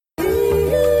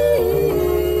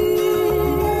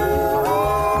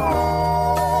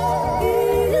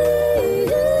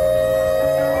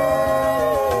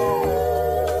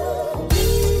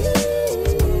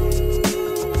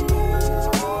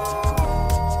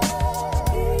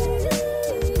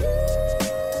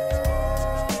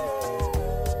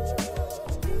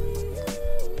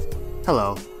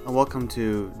Hello, and welcome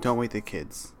to Don't Wake the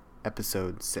Kids,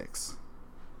 episode 6.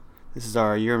 This is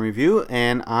our year in review,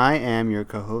 and I am your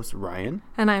co-host, Ryan.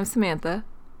 And I'm Samantha,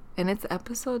 and it's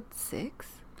episode 6?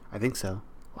 I think so.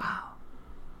 Wow.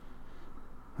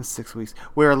 That's 6 weeks.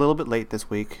 We're a little bit late this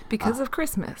week. Because of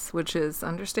Christmas, which is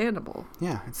understandable.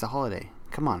 Yeah, it's the holiday.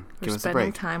 Come on, give We're us a spending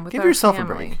break. time with Give our yourself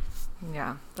family. a break.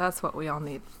 Yeah, that's what we all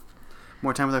need.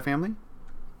 More time with our family?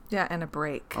 Yeah, and a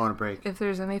break. I want a break. If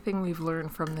there's anything we've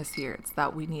learned from this year, it's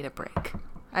that we need a break.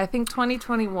 I think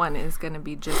 2021 is going to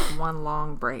be just one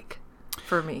long break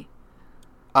for me.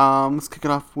 Let's kick it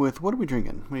off with, what are we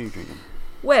drinking? What are you drinking?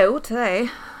 Well, today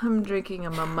I'm drinking a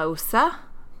mimosa,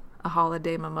 a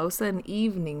holiday mimosa, an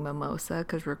evening mimosa,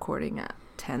 because we're recording at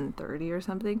 10:30 or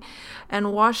something,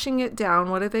 and washing it down.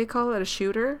 What do they call it? A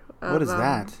shooter? What is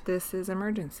that? This is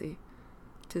emergency.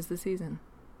 'Tis the season.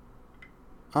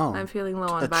 Oh, I'm feeling low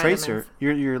on a vitamins. tracer.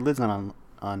 Your lid's not on.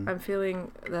 I'm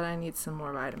feeling that I need some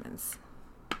more vitamins.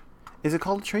 Is it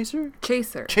called a tracer?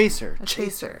 Chaser. Chaser. A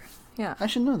chaser. Yeah. I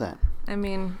should know that. I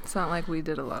mean, it's not like we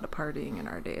did a lot of partying in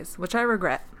our days, which I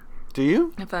regret, Do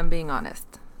you? if I'm being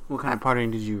honest. What kind of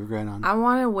partying did you regret on? I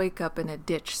want to wake up in a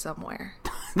ditch somewhere.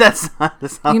 That's not.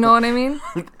 You know what I mean?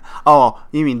 Oh,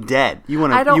 you mean dead? You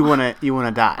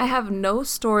wanna die? I have no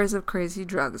stories of crazy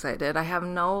drugs I did. I have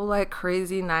no like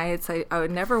crazy nights. I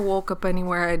never woke up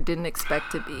anywhere I didn't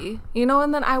expect to be. You know,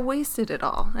 and then I wasted it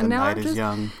all. And The now night is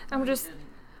young. I'm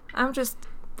just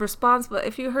responsible.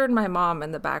 If you heard my mom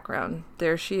in the background,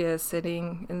 there she is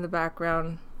sitting in the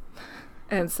background.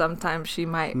 And sometimes she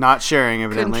might Not sharing,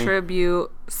 evidently. contribute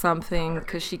something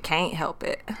because she can't help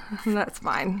it. That's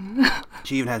fine.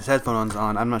 She even has headphones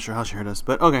on. I'm not sure how she heard us,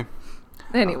 but okay.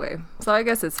 Anyway, so I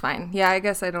guess it's fine. Yeah, I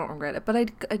guess I don't regret it, but I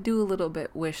do a little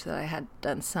bit wish that I had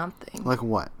done something. Like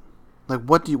what? Like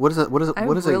what do you? What is it? What is it? I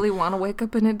What is really want to wake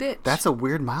up in a ditch. That's a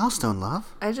weird milestone,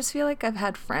 love. I just feel like I've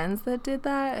had friends that did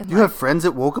that. And You have friends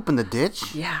that woke up in the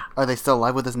ditch? Yeah. Are they still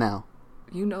alive with us now?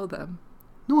 You know them.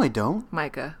 No, I don't.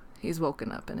 Micah, he's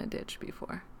woken up in a ditch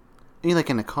before. Are you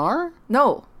like in a car?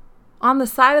 No, on the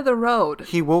side of the road.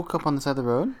 He woke up on the side of the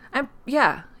road?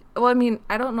 Yeah. Well, I mean,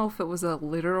 I don't know if it was a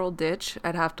literal ditch.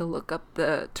 I'd have to look up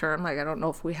the term. Like, I don't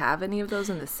know if we have any of those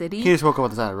in the city. He just woke up on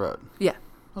the side of the road. Yeah.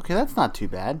 Okay, that's not too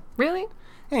bad. Really?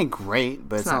 It ain't great,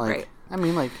 but it's not like great. I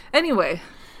mean, like Anyway,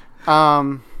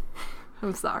 um.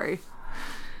 I'm sorry.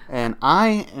 And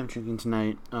I am drinking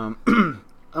tonight.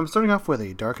 I'm starting off with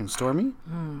a dark and stormy.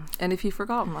 And if you've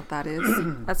forgotten what that is,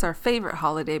 that's our favorite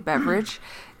holiday beverage.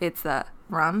 It's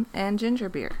rum and ginger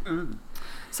beer.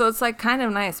 So it's like kind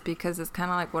of nice because it's kind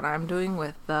of like what I'm doing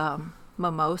with the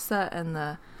mimosa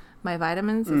and my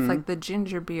vitamins. It's like the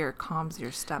ginger beer calms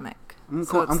your stomach. I'm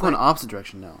going opposite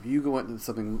direction now. You go into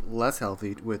something less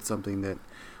healthy with something that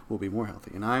will be more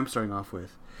healthy. And I'm starting off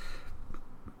with...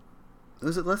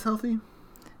 Is it less healthy?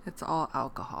 It's all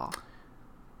alcohol.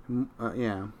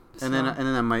 Yeah. So- And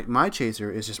then my chaser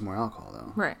is just more alcohol,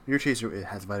 though. Right. Your chaser, it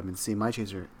has vitamin C. My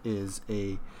chaser is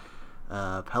a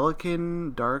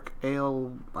Pelican Dark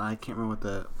Ale. I can't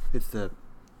remember it's the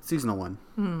seasonal one.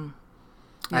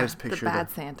 Yeah, I just picture the Bad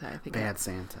Santa, I think. Bad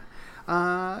Santa.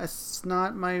 It's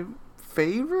not my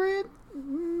favorite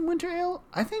winter ale.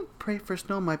 I think Pray for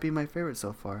Snow might be my favorite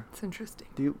so far. It's interesting.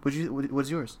 What's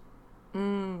yours?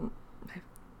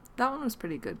 That one was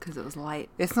pretty good because it was light.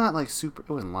 It's not like super. It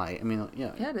wasn't light. I mean,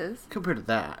 yeah. Yeah, it is. Compared to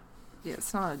that. Yeah,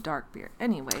 it's not a dark beer.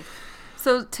 Anyway,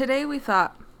 so today we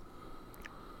thought,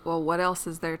 well, what else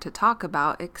is there to talk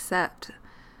about except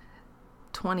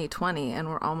 2020, and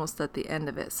we're almost at the end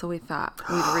of it. So we thought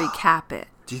we'd recap it.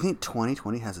 Do you think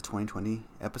 2020 has a 2020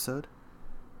 episode?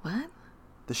 What?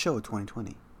 The show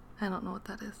 2020. I don't know what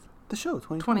that is. The show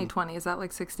 2020. 2020, is that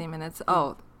like 60 minutes?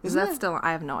 Oh, is Isn't that it? still?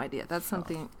 I have no idea. That's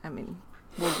something, I mean,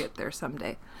 we'll get there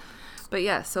someday. But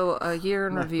yeah, so a year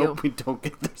in I review. hope we don't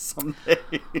get there someday.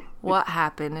 What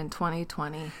happened in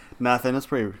 2020? Nothing. It's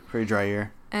pretty dry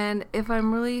year. And if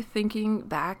I'm really thinking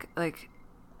back, like,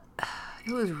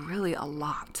 it was really a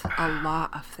lot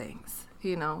of things,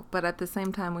 you know? But at the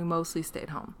same time, we mostly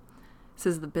stayed home. This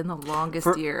has been the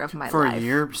longest year of my life. For a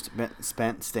year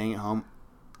spent staying at home,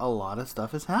 a lot of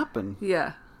stuff has happened.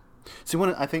 Yeah. So you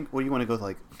want to go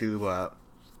like through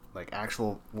like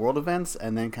actual world events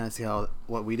and then kind of see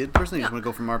what we did personally. You just want to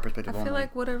go from our perspective I feel only.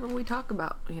 like whatever we talk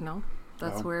about, you know,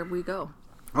 that's where we go.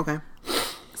 Okay.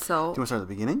 So Do you want to start at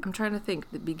the beginning? I'm trying to think.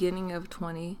 The beginning of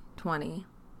 2020.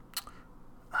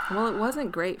 Well, it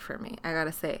wasn't great for me, I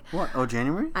gotta say. What? Oh,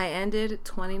 January? I ended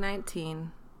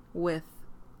 2019 with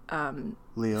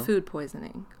Leo? food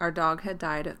poisoning. Our dog had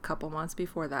died a couple months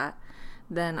before that.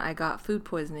 Then I got food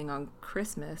poisoning on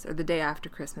Christmas, or the day after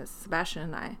Christmas. Sebastian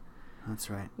and I That's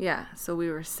right. Yeah, so we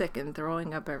were sick and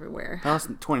throwing up everywhere. That was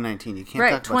 2019. You can't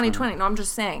Right, talk about 2020. No, I'm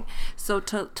just saying. So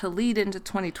to lead into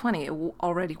 2020, it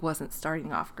already wasn't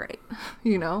starting off great,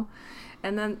 you know?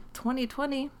 And then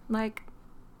 2020, like,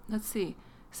 let's see,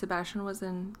 Sebastian was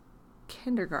in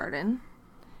kindergarten,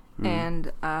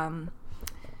 and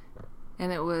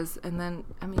it was, and then,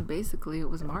 I mean, basically it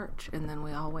was March, and then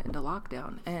we all went into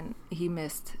lockdown, and he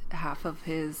missed half of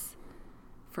his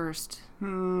first,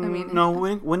 no,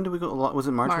 when did we go? Was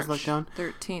it March was lockdown?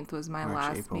 13th was my March,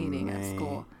 last April, meeting May. at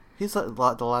school. He's the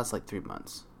last like 3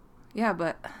 months. Yeah,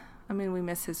 but, I mean, we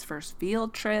missed his first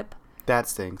field trip. That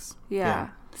stinks. Yeah,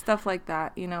 stuff like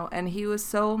that, you know, and he was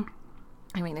so,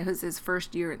 I mean, it was his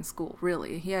first year in school,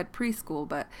 really. He had preschool,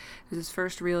 but it was his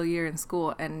first real year in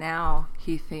school, and now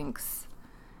he thinks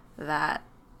that,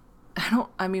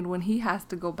 when he has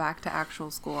to go back to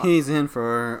actual school. He's in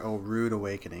for a rude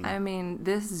awakening. I mean,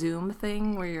 this Zoom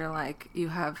thing where you're like, you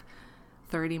have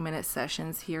 30-minute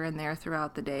sessions here and there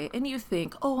throughout the day, and you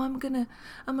think, oh, I'm gonna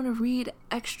read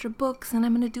extra books, and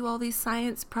I'm gonna do all these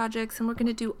science projects, and we're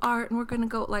gonna do art, and we're gonna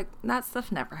go, like, that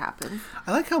stuff never happens.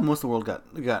 I like how most of the world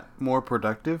got more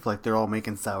productive. Like, they're all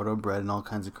making sourdough bread and all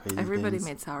kinds of crazy Everybody things.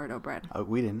 made sourdough bread.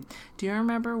 We didn't. Do you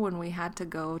remember when we had to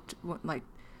go to, like,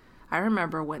 I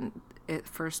remember when it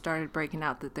first started breaking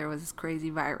out that there was this crazy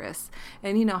virus,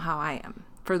 and you know how I am.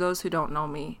 For those who don't know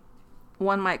me,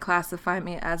 one might classify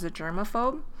me as a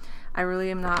germaphobe. I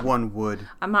really am not. One would.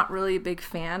 I'm not really a big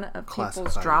fan of people's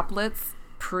Classify. droplets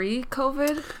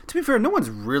pre-COVID. To be fair, no one's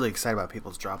really excited about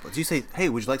people's droplets. You say, "Hey,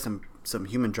 would you like some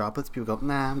human droplets?" People go,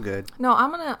 "Nah, I'm good." No,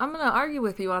 I'm gonna argue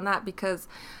with you on that, because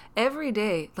every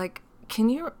day, like, do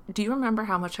you remember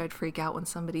how much I'd freak out when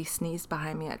somebody sneezed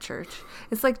behind me at church?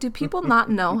 It's like, do people not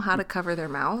know how to cover their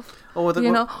mouth?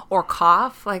 Or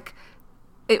cough? Like,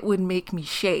 it would make me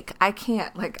shake. I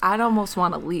can't, like, I'd almost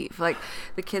want to leave. Like,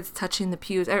 the kids touching the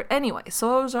pews. Anyway,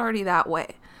 so I was already that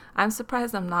way. I'm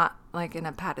surprised I'm not, like, in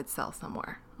a padded cell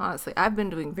somewhere. Honestly, I've been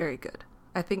doing very good.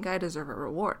 I think I deserve a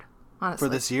reward, honestly.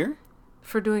 For this year?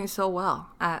 For doing so well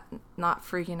at not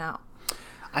freaking out.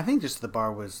 I think just the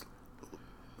bar was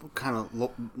kind of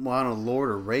lowered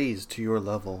or raised to your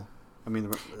level. I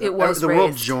mean, it was the raised.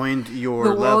 world joined your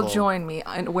level. The world joined me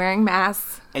and wearing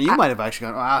masks. And you might have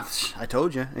actually gone, I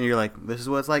told you. And you're like, this is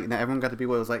what it's like. Now everyone got to be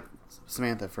what it was like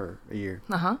Samantha for a year.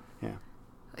 Uh-huh. Yeah.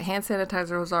 Hand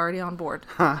sanitizer was already on board.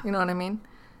 You know what I mean?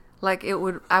 Like,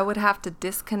 I would have to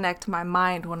disconnect my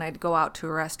mind when I'd go out to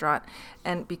a restaurant,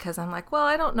 and because I'm like, well,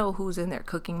 I don't know who's in there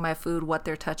cooking my food, what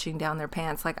they're touching down their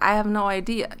pants. Like, I have no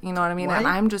idea. You know what I mean? Right. And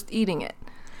I'm just eating it.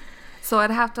 So I'd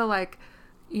have to, like,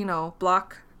 you know,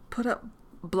 put up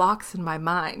blocks in my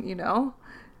mind, you know?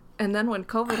 And then when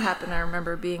COVID happened, I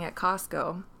remember being at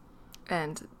Costco,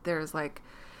 and there's, like,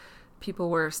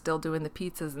 people were still doing the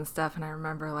pizzas and stuff, and I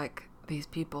remember, like, these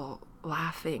people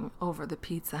laughing over the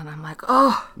pizza, and I'm like,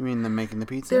 oh. You mean them making the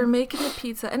pizza? They're making the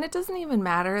pizza, and it doesn't even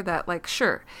matter that, like,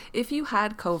 sure, if you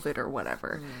had COVID or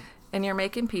whatever, and you're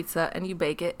making pizza and you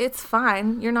bake it, it's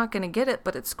fine. You're not going to get it,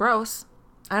 but it's gross.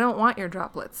 I don't want your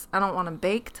droplets. I don't want them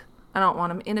baked. I don't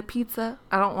want them in a pizza.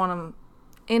 I don't want them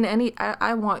in any,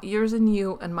 I want yours and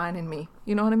you and mine and me.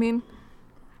 You know what I mean?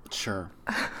 Sure.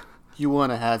 You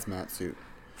want a hazmat suit.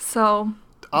 So.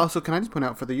 Also, can I just point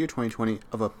out, for the year 2020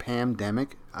 of a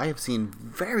pandemic, I have seen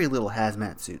very little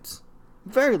hazmat suits.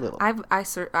 Very little.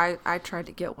 I tried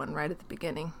to get one right at the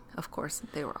beginning. Of course,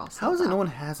 they were all sold How is it out. no one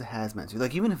has a hazmat suit?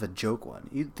 Like, even if a joke one.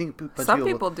 You'd think... Some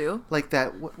people do. Like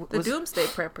that... The Doomsday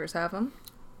Preppers have them.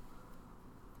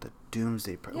 The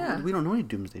Doomsday Preppers? Yeah. We don't know any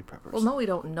Doomsday Preppers. Well, no, we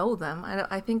don't know them.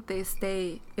 I think they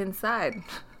stay inside,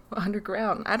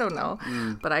 underground. I don't know.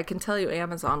 But I can tell you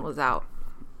Amazon was out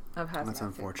of hazmat. That's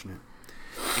unfortunate.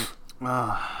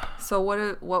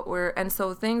 So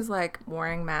so things like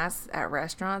wearing masks at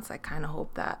restaurants, I kind of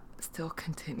hope that still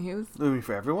continues. I mean,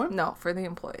 for everyone? No, for the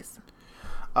employees.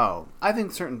 Oh, I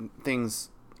think certain things.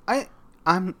 I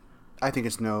think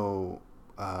it's no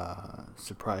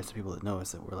surprise to people that know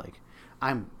us that we're like,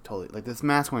 I'm totally like, this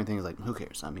mask wearing thing is like, who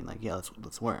cares? I mean, like, yeah,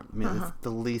 let's wear them. I mean, it's the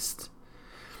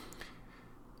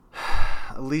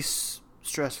least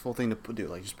stressful thing to do.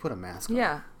 Like, just put a mask on.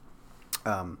 Yeah.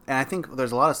 And I think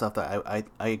there's a lot of stuff that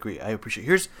I agree. I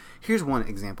appreciate. Here's one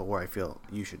example where I feel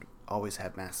you should always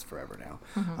have masks forever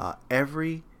now.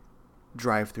 Every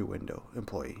drive-through window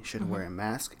employee should wear a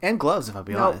mask and gloves, if I'll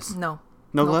be honest. No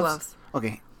gloves?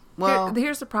 Okay. Well,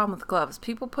 here's the problem with gloves.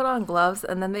 People put on gloves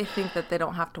and then they think that they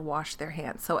don't have to wash their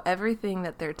hands. So everything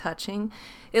that they're touching,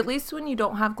 at least when you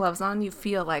don't have gloves on, you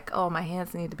feel like, oh, my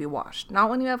hands need to be washed. Not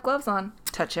when you have gloves on.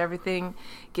 Touch everything.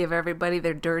 Give everybody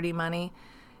their dirty money.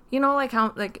 You know, like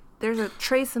how like there's a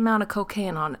trace amount of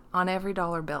cocaine on every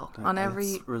dollar bill. On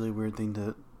every. That's a really weird thing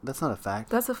to. That's not a fact.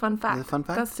 That's a fun fact. Is it a fun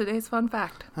fact? That's today's fun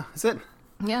fact. Is it?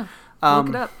 Yeah. Look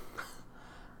it up.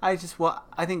 I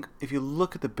think if you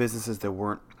look at the businesses that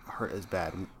weren't hurt as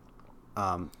bad,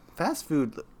 fast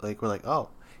food, like, we're like, oh,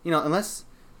 unless,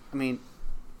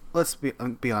 let's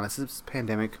be honest, this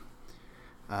pandemic,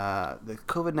 the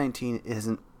COVID-19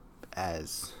 isn't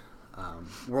as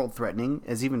world threatening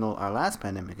as even our last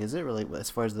pandemic, is it really?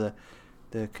 As far as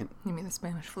you mean the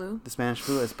Spanish flu? The Spanish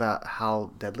flu is about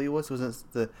how deadly it was. Was it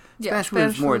the Yeah, Spanish flu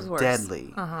is more worse.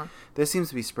 deadly? Uh-huh. This seems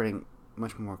to be spreading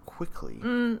much more quickly.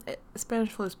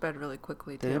 Spanish flu spread really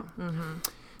quickly too. Did it? Mm-hmm.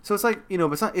 So it's like,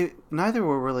 but it's not. Neither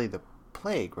were really the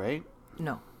plague, right?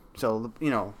 No. So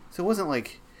so it wasn't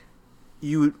like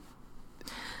you.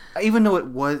 Even though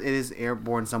it is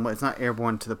airborne somewhat, it's not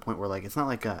airborne to the point where, like, it's not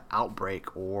like a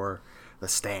outbreak or the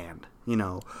Stand.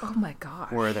 Oh my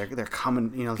gosh. Where they're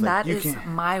coming. It's That like, you is can't.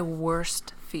 my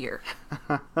worst fear.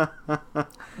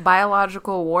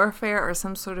 Biological warfare or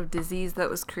some sort of disease that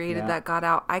was created that got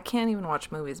out. I can't even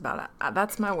watch movies about it.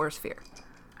 That's my worst fear.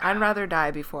 I'd rather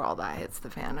die before all that hits the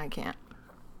fan. I can't.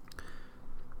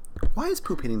 Why is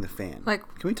poop hitting the fan? Like,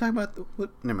 can we talk about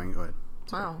Never mind. Go ahead.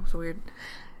 Wow, it's weird.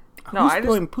 Who's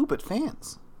blowing poop at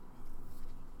fans?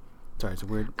 Sorry, it's a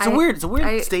weird. It's a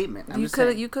weird statement. You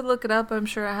could look it up. I'm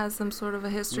sure it has some sort of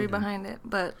a history behind it.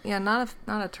 But yeah, not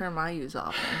a term I use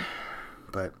often.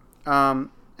 But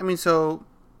so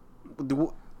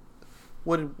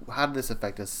how did this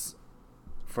affect us?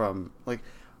 From, like,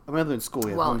 other than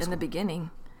school. Well, in the beginning,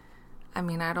 I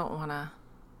don't want to.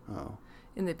 Oh.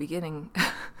 In the beginning.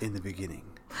 In the beginning.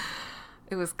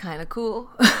 It was kind of cool.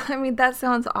 That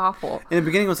sounds awful. In the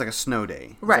beginning, it was like a snow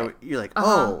day. Right. So you're like,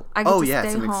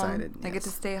 yes, I'm excited. I get to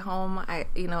stay home. I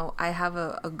have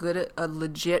a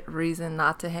legit reason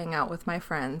not to hang out with my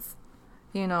friends.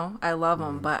 I love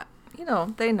them, but,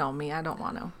 they know me. I don't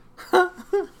want to.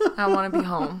 I want to be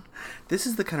home. This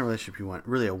is the kind of relationship you want.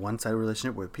 Really, a one-sided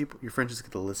relationship where your friends just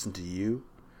get to listen to you.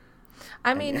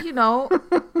 It didn't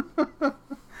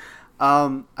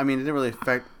really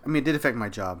affect. It did affect my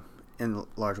job in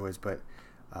large ways, but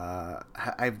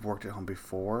I've worked at home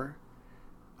before.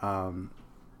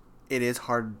 It is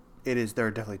hard. There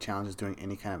are definitely challenges doing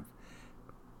any kind of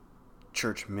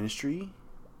church ministry.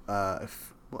 I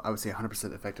would say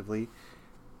 100% effectively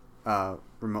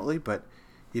remotely, but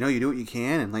you do what you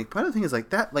can, and part of the thing is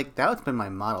that's been my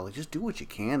model. Like, just do what you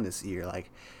can this year. Like,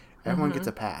 everyone gets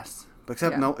a pass, but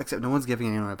except no one's giving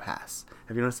anyone a pass.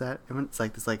 Have you noticed that? It's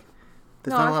like this like.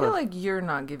 No, I feel like you're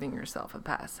not giving yourself a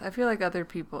pass. I feel like other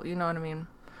people, you know what I mean?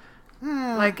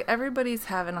 Like, everybody's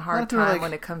having a hard time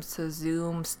when it comes to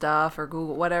Zoom stuff or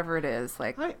Google, whatever it is.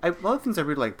 Like, a lot of things I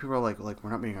read, people are like we're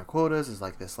not meeting our quotas. Is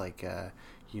like this, like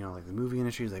the movie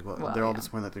industry is like, they're all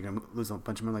disappointed that they're gonna lose a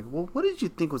bunch of money. Like, well, what did you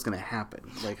think was gonna happen?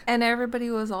 And everybody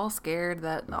was all scared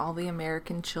that all the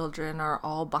American children are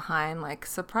all behind. Like,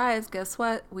 surprise, guess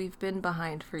what? We've been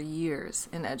behind for years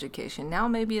in education. Now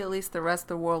maybe at least the rest of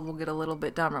the world will get a little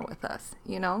bit dumber with us.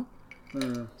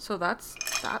 So that's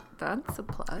a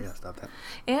plus. Yeah, stop that.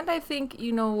 And I think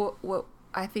what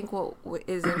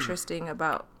is interesting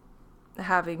about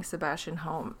having Sebastian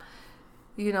home,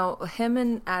 him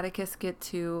and Atticus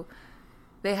they're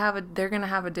gonna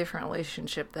have a different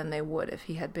relationship than they would if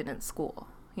he had been in school,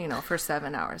 for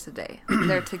 7 hours a day.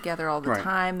 They're together all the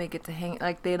time. They get to hang,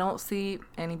 like, they don't see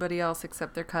anybody else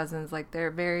except their cousins. Like,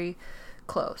 they're very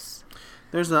close.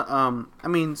 There's a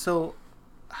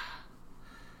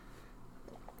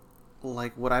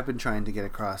like, what I've been trying to get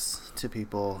across to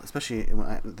people, especially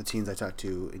the teens I talk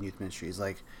to in youth ministry, is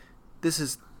like, this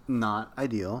is not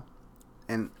ideal,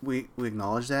 and we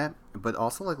acknowledge that, but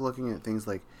also, like, looking at things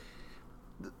like,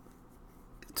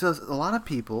 to a lot of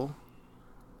people,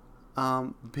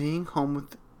 being home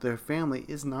with their family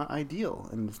is not ideal,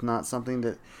 and it's not something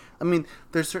that,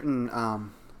 there's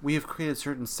certain, we have created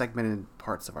certain segmented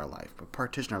parts of our life, but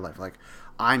partition our life. Like,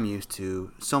 I'm used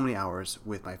to so many hours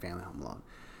with my family home alone.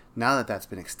 Now that that's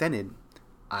been extended,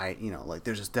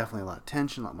 there's just definitely a lot of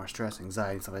tension, a lot more stress,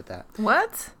 anxiety, stuff like that.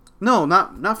 What? No,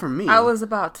 not for me. I was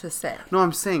about to say. No,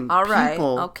 I'm saying all right.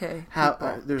 People okay.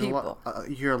 There's a lot.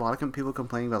 You hear a lot of people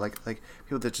complaining about like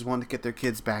people that just want to get their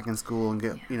kids back in school and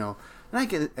get and I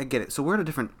get it. So we're at a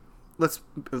different.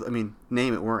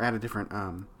 Name it. We're at a different.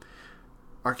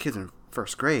 Our kids are in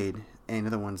first grade, and the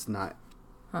other one's not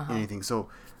anything. So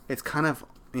it's kind of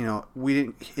we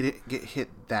didn't get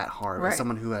hit that hard as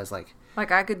someone who has like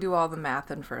I could do all the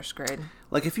math in first grade.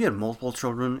 Like, if you had multiple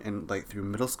children and through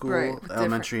middle school,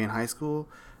 elementary, and high school,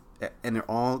 and they're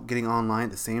all getting online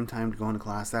at the same time to go into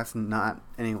class. That's not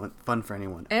fun for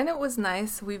anyone. And it was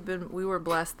nice. We were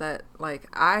blessed that, like,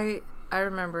 I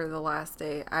remember the last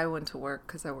day I went to work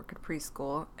because I work at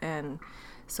preschool, and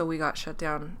so we got shut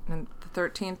down. And the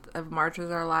 13th of March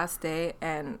was our last day,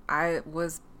 and I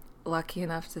was lucky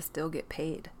enough to still get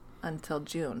paid until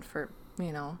June for,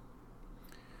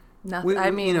 nothing.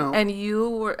 And you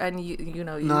were, and you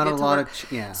not get a to lot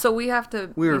work. of So we have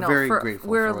to. We were very grateful.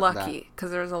 We're for lucky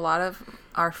because there's a lot of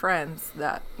our friends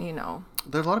that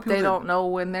there's a lot of people they don't know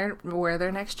where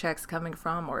their next check's coming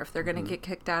from, or if they're going to get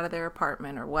kicked out of their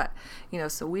apartment or what.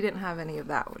 So we didn't have any of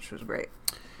that, which was great.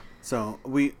 So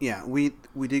we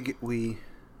did get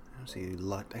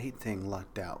lucked. I hate saying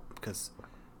lucked out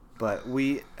but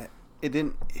it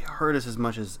didn't hurt us as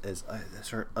much as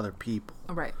hurt other people.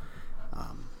 Right.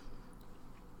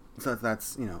 So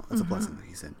that's that's a blessing, like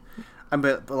you said.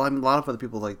 But a lot of other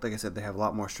people, like I said, they have a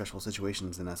lot more stressful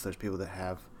situations than us. There's people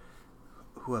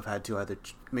who have had to either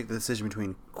make the decision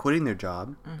between quitting their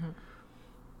job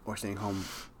or staying home,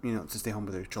 to stay home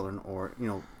with their children, or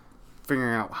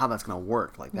figuring out how that's going to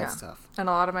work. Like, that's tough. And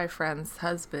a lot of my friends'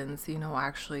 husbands,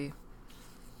 actually,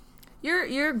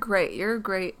 you're great. You're a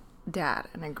great dad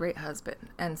and a great husband.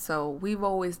 And so we've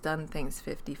always done things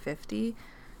 50-50,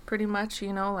 pretty much,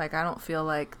 like, I don't feel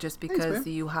like just because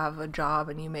you have a job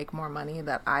and you make more money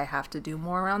that I have to do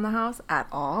more around the house at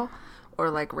all, or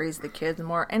like raise the kids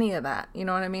more, any of that. You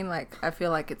know what I mean? Like, I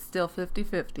feel like it's still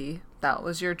 50-50. That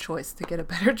was your choice to get a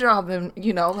better job than,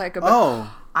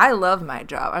 I love my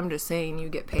job. I'm just saying you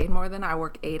get paid more than I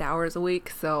work 8 hours a week.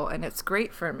 So, and it's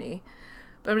great for me.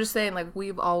 But I'm just saying, like,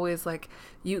 we've always, like,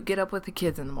 you get up with the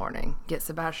kids in the morning, get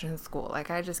Sebastian in school. Like,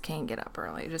 I just can't get up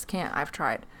early. I just can't. I've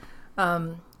tried.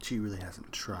 She really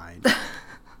hasn't tried.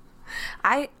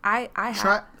 I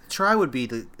Try would be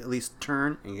to at least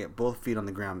turn and get both feet on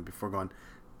the ground before going,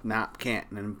 nah, can't,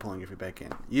 and then pulling your feet back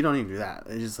in. You don't even do that.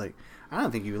 It's just like, I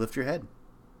don't think you lift your head.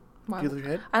 Well, do you lift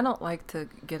your head? I don't like to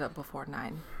get up before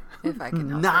 9, if I can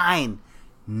help it.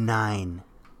 9.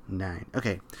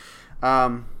 Okay.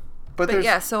 But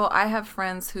yeah, so I have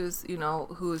friends whose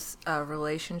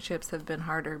relationships have been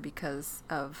harder because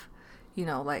of,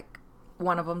 like,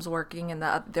 one of them's working and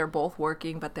they're both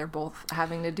working, but they're both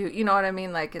having to do, you know what I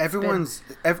mean? Like, so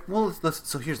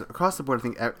here's across the board. I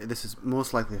think this has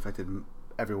most likely affected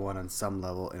everyone on some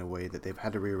level in a way that they've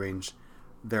had to rearrange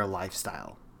their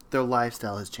lifestyle. Their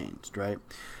lifestyle has changed, right?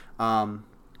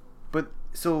 But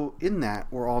so in that,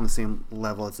 we're all on the same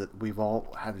level as that we've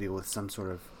all had to deal with some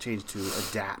sort of change to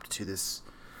adapt to this,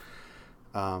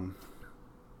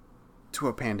 to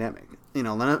a pandemic.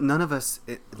 None of us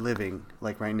living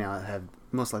like right now have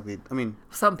most likely. I mean,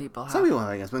 some people have. Some people have,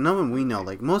 I guess, but no one we know.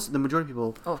 Like the majority of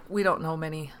people. Oh, we don't know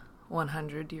many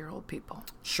 100-year-old people.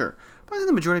 Sure, but I think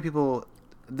the majority of people,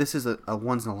 this is a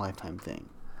once in a lifetime thing.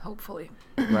 Hopefully.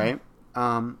 Right.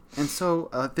 And so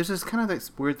there's this kind of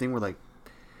this weird thing where, like,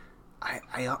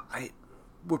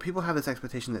 where people have this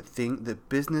expectation that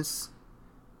business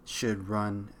should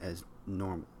run as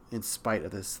normal in spite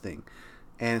of this thing,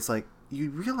 and it's like you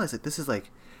realize that this is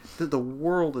like the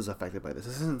world is affected by this.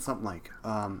 This isn't something like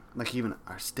even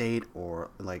our state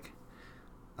or like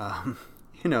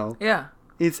yeah.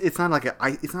 It's not like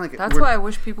it's not like that's why I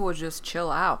wish people would just chill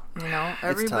out.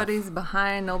 Everybody's tough.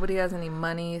 Behind. Nobody has any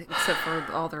money except for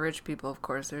all the rich people. Of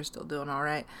course, they're still doing all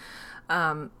right.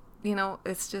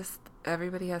 It's just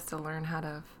everybody has to learn how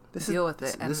to deal with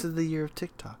it. This is the year of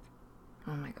TikTok.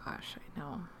 Oh my gosh, I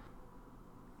know.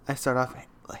 I started off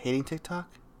hating TikTok,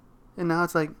 and now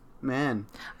it's like, man.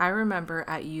 I remember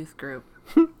at youth group,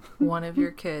 one of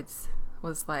your kids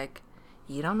was like,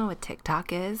 "You don't know what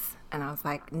TikTok is?" And I was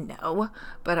like, "No,"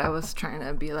 but I was trying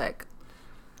to be like,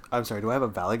 I'm sorry, do I have a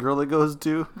Valley girl that goes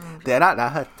to? They don't know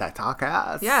what TikTok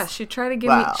is. Yeah, she tried to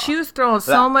give me. She was throwing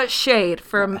so much shade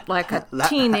from like a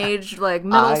teenage, like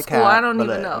middle school. I don't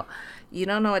even know. You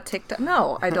don't know what TikTok?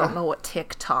 No, I don't know what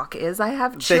TikTok is. I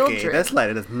have children. Vicky, this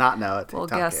lady does not know what TikTok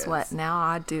is. Well, guess what? Now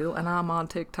I do, and I'm on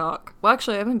TikTok. Well,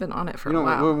 actually, I haven't been on it for a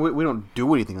while. We don't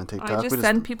do anything on TikTok. I just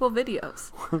send people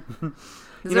videos.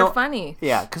 They're funny.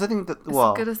 Yeah, because I think that, it's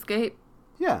a good escape.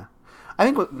 Yeah. I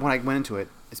think when I went into it,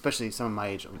 especially some of my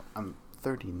age, I'm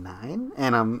 39,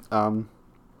 and I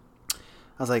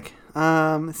was like,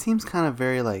 it seems kind of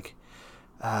very like,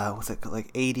 what's it called? Like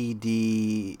ADD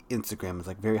Instagram is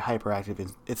like very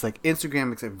hyperactive. It's like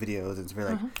Instagram except videos. It's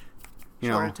very like,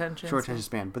 short attention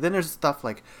span. But then there's stuff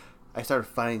like, I started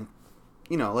finding,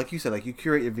 like you said, like you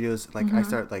curate your videos. Like I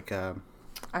start like,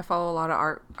 I follow a lot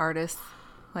of artists.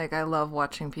 Like I love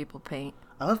watching people paint.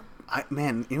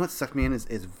 Man, you know what sucked me in is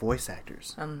voice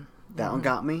actors. That one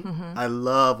got me. I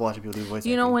love watching people do voice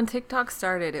acting. You know, when TikTok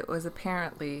started, it was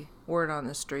apparently word on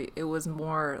the street. It was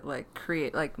more like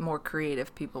more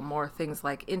creative people, more things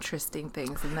like interesting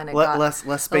things, and then it got less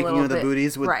spanking of the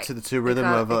booties with right. to rhythm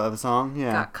of a song.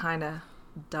 Yeah, got kind of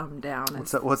dumbed down.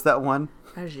 What's that one?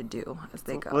 As you do as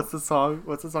they go. What's the song?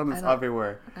 What's the song that's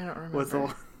everywhere? I don't remember. What's the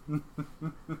one?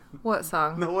 What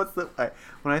song? No,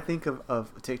 when I think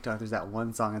of TikTok, there's that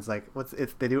one song. It's like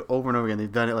they do it over and over again. They've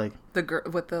done it like the girl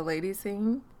with the lady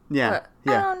singing. Yeah,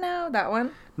 I don't know that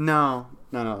one. No.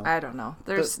 I don't know.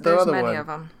 There's other many one. of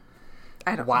them.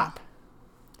 I don't WAP. know.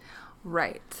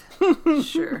 Right.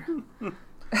 Sure.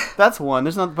 That's one.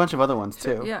 There's a bunch of other ones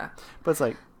too. Yeah. But it's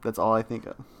like that's all I think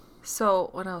of. So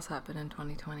what else happened in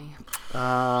 2020?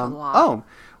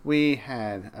 We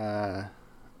had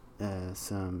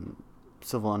some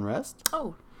civil unrest.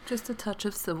 Oh, just a touch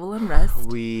of civil unrest.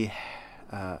 We,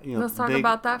 let's talk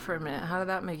about that for a minute. How did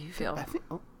that make you feel? I think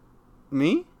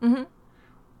me. Mm-hmm.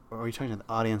 Or are you talking to the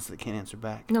audience that can't answer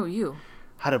back? No, you.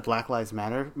 How did Black Lives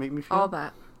Matter make me feel? All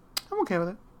that. I'm okay with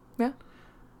it. Yeah.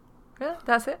 Yeah,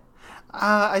 that's it.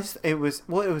 It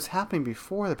was happening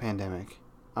before the pandemic.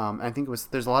 I think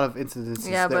there's a lot of incidents.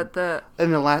 Yeah, but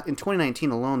in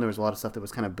 2019 alone, there was a lot of stuff that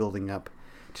was kind of building up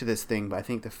to this thing. But I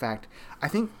think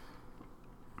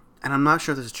and I'm not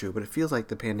sure this is true, but it feels like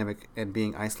the pandemic and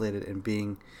being isolated and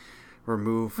being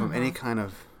removed from any kind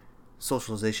of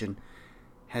socialization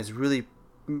has really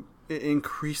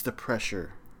increased the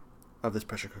pressure of this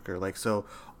pressure cooker. Like, so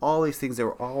all these things that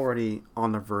were already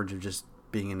on the verge of just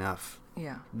being enough.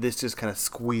 Yeah. This just kind of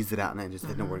squeezed it out, and I just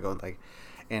didn't know where to go. Like,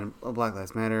 and Black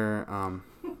Lives Matter,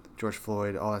 George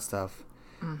Floyd, all that stuff.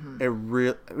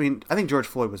 Mm-hmm. I think George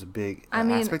Floyd was a big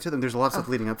aspect to them. There's a lot of stuff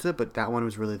leading up to it, but that one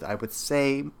was really, I would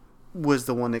say, was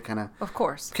the one that kind of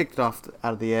course, kicked it off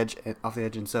the edge,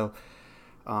 and so,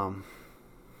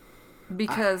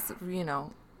 because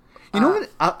what?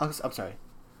 I'm sorry.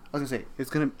 I was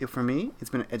gonna say for me, it's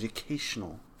been an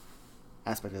educational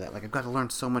aspect of that. Like, I've got to learn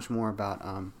so much more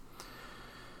about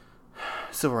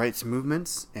civil rights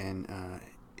movements and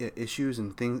issues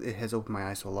and things. It has opened my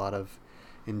eyes to a lot of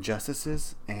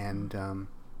injustices, and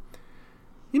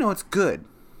it's good.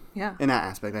 Yeah. In that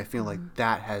aspect, I feel like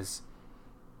that has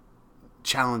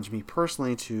challenged me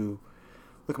personally to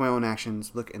look at my own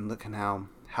actions, look at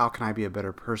how can I be a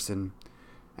better person,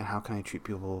 and how can I treat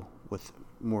people with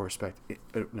more respect,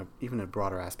 even a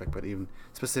broader aspect, but even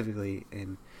specifically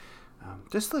in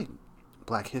just like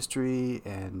Black history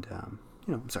and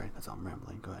I'm sorry, that's all. I'm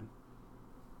rambling. Go ahead.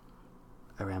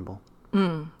 I ramble.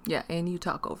 Yeah, and you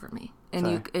talk over me,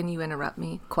 and you interrupt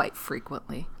me quite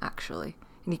frequently, actually,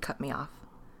 and you cut me off,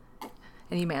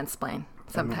 and you mansplain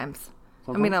sometimes.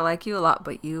 I mean, I like you a lot,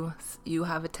 but you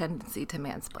have a tendency to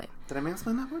mansplain. Did I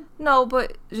mansplain that one? No,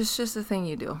 but it's just a thing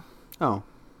you do. Oh,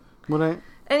 what I?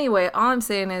 Anyway, all I'm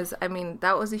saying is, I mean,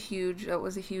 that was a huge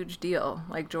deal.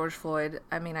 Like George Floyd.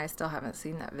 I mean, I still haven't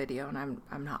seen that video, and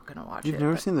I'm not gonna watch it. You've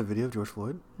never seen the video of George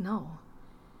Floyd? No.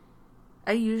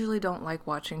 I usually don't like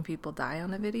watching people die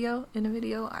in a video.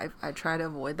 I try to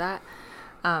avoid that.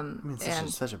 I mean,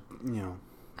 it's such a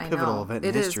pivotal event in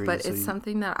it history. Is, but it's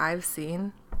something that I've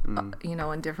seen,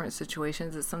 in different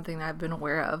situations. It's something I've been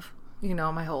aware of,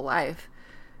 my whole life.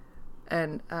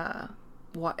 And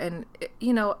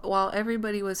while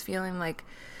everybody was feeling like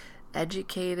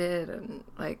educated and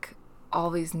like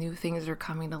all these new things are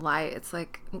coming to light, it's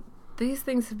like these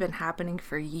things have been happening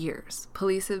for years.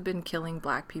 Police have been killing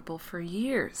Black people for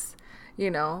years,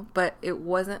 but it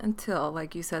wasn't until,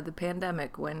 like you said, the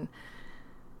pandemic when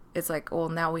it's like, well,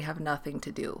 now we have nothing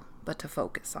to do but to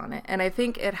focus on it. And I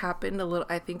think it happened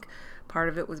I think part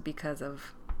of it was because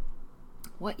of,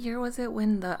 what year was it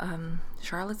when the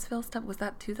Charlottesville stuff, was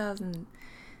that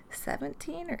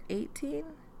 2017 or 18?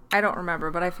 I don't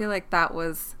remember, but I feel like that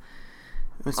was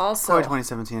also probably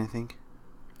 2017, I think.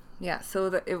 Yeah,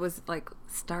 so it was like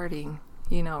starting,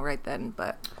 right then.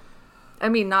 But I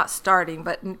mean, not starting,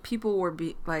 but people were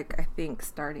I think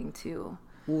starting to.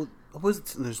 Well,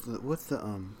 what's the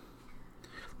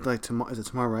like tomorrow? Is it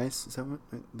Tamir Rice? Is that what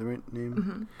the right name?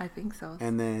 Mm-hmm, I think so.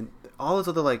 And then all those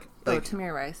other like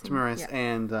Tamir Rice. Tamir Rice, yeah.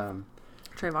 and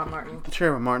Trayvon Martin.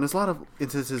 There's a lot of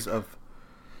instances of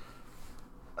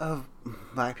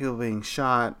Black people being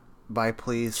shot by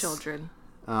police. Children.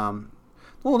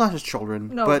 Well, not just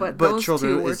children. No, but those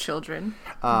children two were children.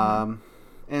 And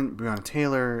Breonna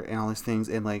Taylor and all these things,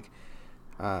 and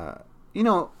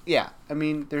yeah. I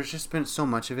mean, there's just been so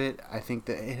much of it. I think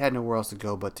that it had nowhere else to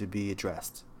go but to be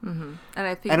addressed. Mm-hmm. And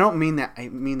I think I don't mean that. I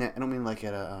don't mean like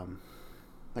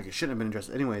like it shouldn't have been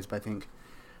addressed anyways. But I think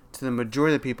to the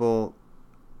majority of the people,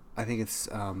 I think it's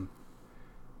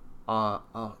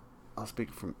I'll speak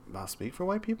for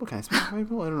white people. Can I speak for white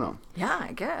people? I don't know. Yeah,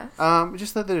 I guess.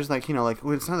 Just that there's like, like,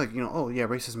 it's not like, oh yeah,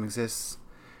 racism exists.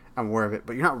 I'm aware of it,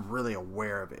 but you're not really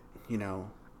aware of it,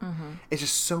 Mm-hmm. It's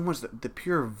just so much, the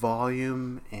pure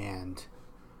volume and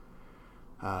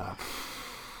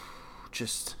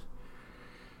just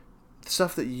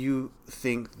stuff that you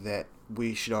think that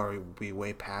we should already be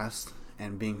way past,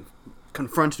 and being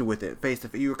confronted with it face to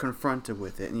face. You were confronted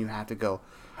with it, and you have to go.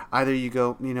 Either you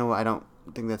go, I don't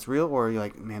think that's real, or you're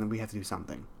like, man, we have to do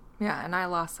something. Yeah, and I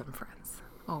lost some friends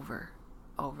over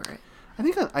it. I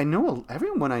think I know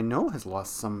everyone I know has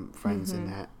lost some friends in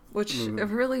that, which it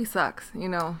really sucks.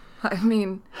 I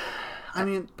mean,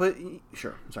 but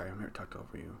sure. I'm sorry, I'm here to talk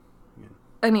over you. Again.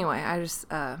 Anyway, I just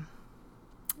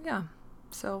yeah.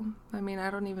 So I mean, I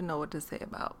don't even know what to say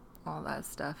about all that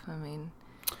stuff. I mean,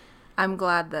 I'm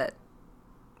glad that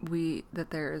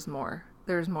there's more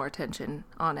attention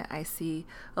on it. I see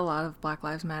a lot of Black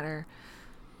Lives Matter,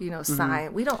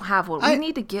 sign. We don't have one. We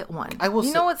need to get one. I will.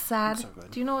 You know what's sad? So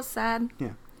do you know what's sad?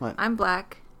 Yeah. What? I'm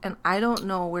black, and I don't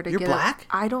know where to You're get. Black?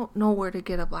 I don't know where to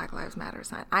get a Black Lives Matter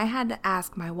sign. I had to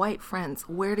ask my white friends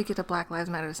where to get a Black Lives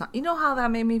Matter sign. You know how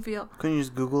that made me feel? Couldn't you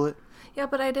just Google it? Yeah,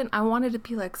 but I didn't. I wanted to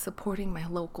be like supporting my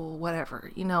local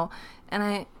whatever,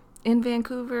 And in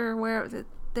Vancouver, where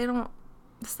they don't.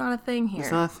 It's not a thing here.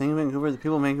 It's not a thing in Vancouver. The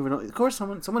people in Vancouver don't. Of course,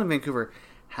 someone in Vancouver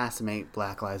has to make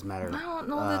Black Lives Matter. I don't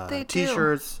know that they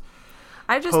T-shirts. do.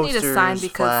 I just need a sign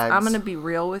because flags. I'm going to be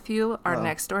real with you. Our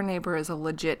next door neighbor is a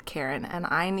legit Karen, and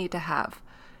I need to have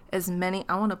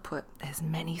I want to put as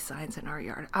many signs in our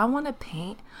yard. I want to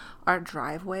paint our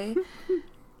driveway.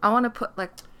 I want to put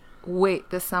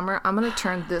this summer, I'm going to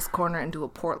turn this corner into a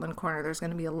Portland corner. There's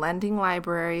going to be a lending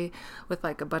library with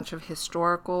a bunch of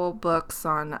historical books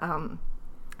on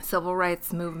civil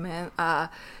rights movement,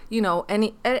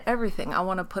 everything. I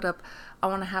want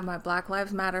to have my Black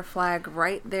Lives Matter flag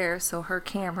right there so her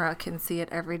camera can see it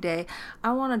every day.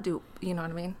 I want to do, you know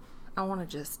what I mean? I want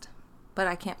to but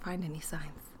I can't find any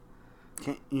signs.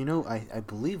 I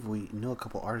believe we know a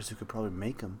couple artists who could probably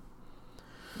make them.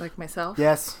 Like myself?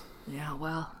 Yes. Yeah,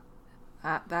 well,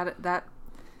 that's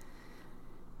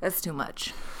too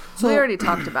much. So, we already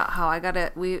talked about how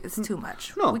it's too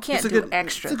much. No, we can't do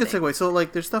extra. It's a good segue. So,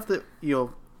 there's stuff that,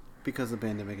 because of the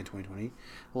pandemic in 2020,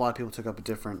 a lot of people took up a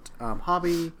different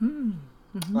hobby,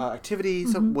 activity,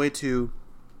 some way to...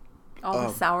 All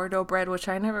the sourdough bread, which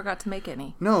I never got to make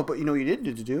any. No, but you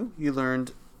did do? You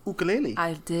learned ukulele.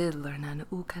 I did learn an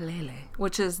ukulele,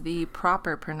 which is the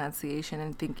proper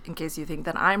pronunciation. In case you think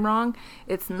that I'm wrong,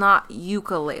 it's not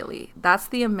ukulele. That's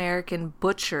the American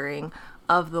butchering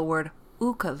of the word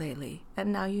ukulele,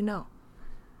 and now you know.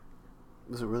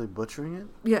 Was it really butchering it?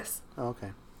 Yes. Oh,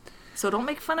 okay. So don't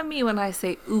make fun of me when I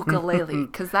say ukulele,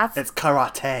 because it's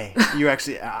karate. You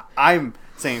actually, I'm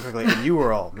saying it quickly, and you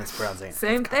were all mispronouncing it.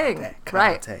 Same thing, karate.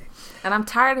 Right? And I'm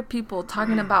tired of people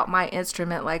talking about my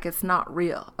instrument like it's not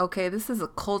real. Okay, this is a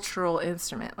cultural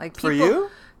instrument. People, for you?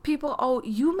 People,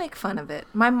 you make fun of it.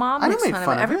 My mom makes fun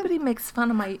of it. Everybody makes fun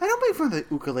of my... I don't make fun of the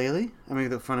ukulele. I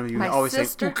make fun of you. My always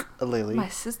sister, say ukulele. My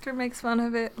sister makes fun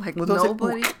of it.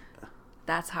 Nobody...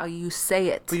 That's how you say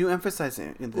it. But you emphasize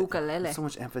it. Ukulele. So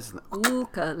much emphasis.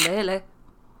 Ukulele.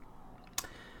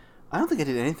 I don't think I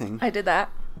did anything. I did that.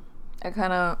 I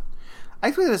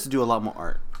expected us to do a lot more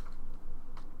art.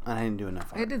 And I didn't do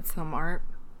enough art. I did some art.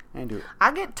 I didn't do it.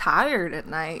 I get tired at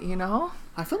night,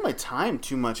 I feel my time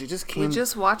too much. It just came... We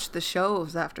just watch the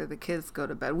shows after the kids go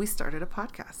to bed. We started a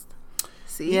podcast.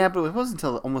 See? Yeah, but it wasn't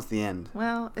until almost the end.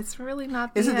 Well, it's really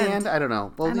not the end. Is it the end? I don't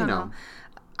know. Well, I don't know.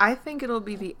 I think it'll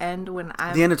be the end when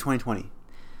I'm... The end of 2020.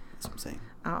 That's what I'm saying.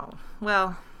 Oh,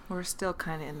 well, we're still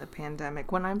kind of in the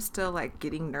pandemic. When I'm still,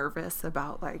 getting nervous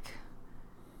about,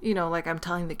 I'm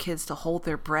telling the kids to hold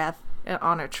their breath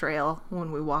on a trail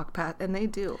when we walk past, and they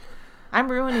do. I'm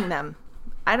ruining them.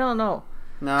 I don't know.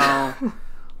 No.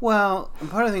 Well,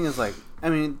 part of the thing is,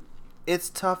 it's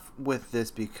tough with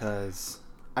this because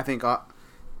I think,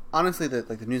 honestly,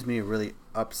 the news media really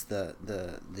ups the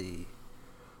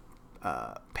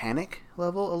panic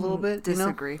level a little bit.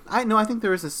 Disagree. I think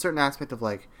there is a certain aspect of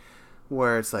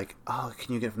where it's oh,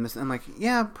 can you get from this? And I'm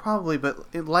yeah, probably,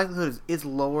 but the likelihood is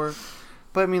lower.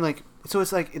 But so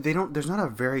it's there's not a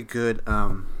very good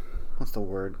what's the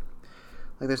word?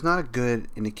 There's not a good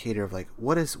indicator of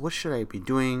what should I be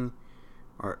doing,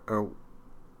 or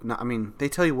not. They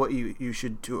tell you what you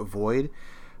should to avoid.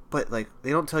 But they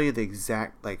don't tell you the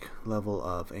exact level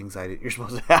of anxiety you're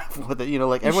supposed to have with it.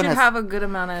 Everyone should have a good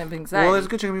amount of anxiety. Well, there's a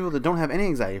good chunk of people that don't have any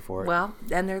anxiety for it. Well,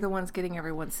 and they're the ones getting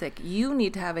everyone sick. You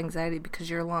need to have anxiety because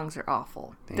your lungs are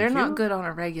awful. They're not good on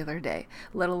a regular day,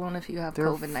 let alone if you have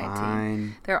COVID-19.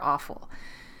 Fine. They're awful.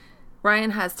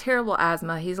 Ryan has terrible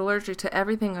asthma. He's allergic to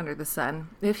everything under the sun.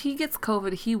 If he gets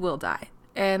COVID, he will die.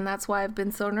 And that's why I've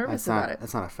been so nervous about it.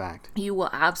 That's not a fact. You will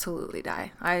absolutely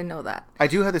die. I know that. I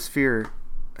do have this fear.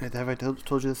 Have I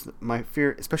told you this? My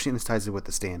fear, especially in this ties with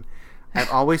the stand,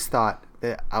 I've always thought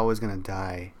that I was going to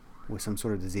die with some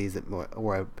sort of disease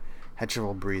where I had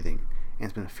trouble breathing. And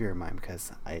it's been a fear of mine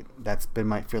because that's been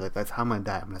my fear. Like, that's how I'm going to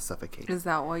die. I'm going to suffocate. Is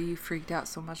that why you freaked out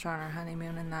so much on our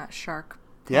honeymoon in that shark?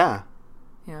 Yeah.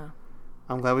 Yeah.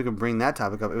 I'm glad we could bring that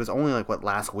topic up. It was only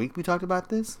last week we talked about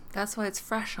this? That's why it's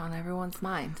fresh on everyone's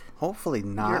mind. Hopefully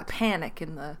not. Your panic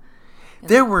in the...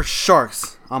 There were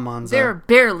sharks, Amanza. There are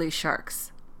barely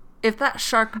sharks. If that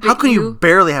shark bit How can you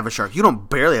barely have a shark? You don't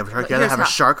barely have a shark. You either have a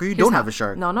shark or you don't have a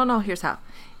shark. No. Here's how.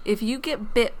 If you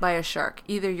get bit by a shark,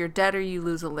 either you're dead or you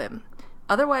lose a limb.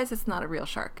 Otherwise, it's not a real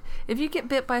shark. If you get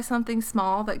bit by something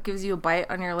small that gives you a bite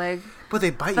on your leg... But they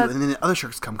bite you, and then the other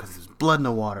sharks come because there's blood in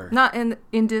the water. Not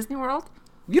in Disney World?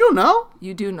 You don't know?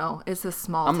 You do know. It's a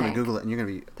small I'm tank. going to Google it, and you're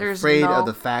going to be afraid of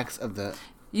the facts of the...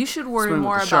 You should worry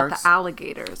more about the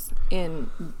alligators in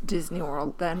Disney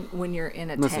World than when you're in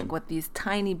a tank with these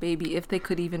tiny baby, if they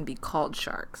could even be called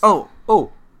sharks. Oh,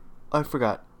 I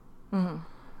forgot. Mm-hmm.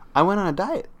 I went on a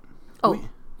diet.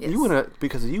 Yes. You went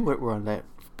because you were on a diet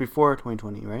before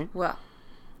 2020, right? Well,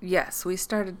 yes, we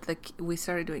started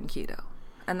doing keto,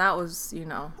 and that was,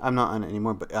 I'm not on it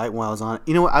anymore, but while I was on it,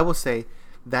 you know what? I will say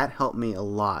that helped me a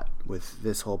lot with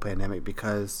this whole pandemic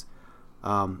because.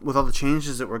 With all the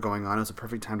changes that were going on, it was a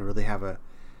perfect time to really have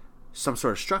some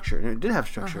sort of structure. And it did have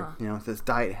structure. Uh-huh. This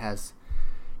diet has...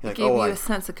 It gave you a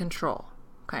sense of control,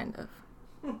 kind of.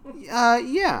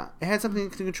 Yeah. It had something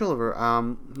to control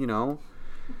over.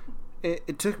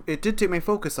 It did take my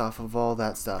focus off of all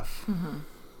that stuff. Mm-hmm.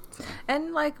 So.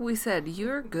 And like we said,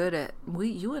 you're good at...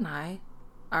 You and I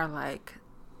are like...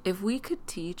 If we could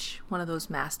teach one of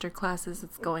those master classes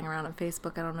that's going around on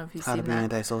Facebook, I don't know if you've seen that. How to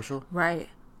be antisocial? Right.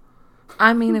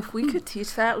 I mean, if we could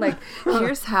teach that,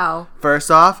 here's how.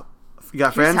 First off, you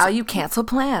got friends? Here's how you cancel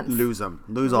plans. Lose them.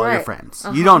 Lose all your friends.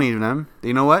 Uh-huh. You don't need them.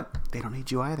 You know what? They don't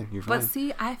need you either. You're fine. But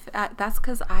see, that's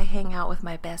because I hang out with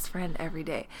my best friend every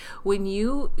day. When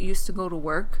you used to go to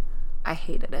work, I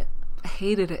hated it.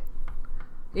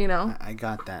 I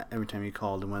got that every time you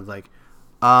called and was like,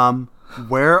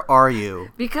 where are you?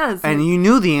 And you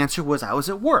knew the answer was I was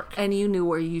at work. And you knew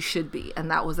where you should be,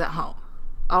 and that was at home.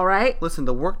 All right? Listen,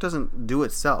 the work doesn't do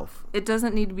itself. It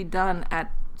doesn't need to be done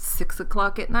at 6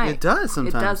 o'clock at night. It does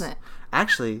sometimes. It doesn't.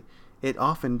 Actually, it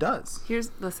often does.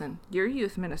 Listen, you're a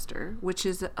youth minister, which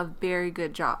is a very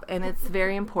good job, and it's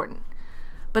very important.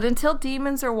 But until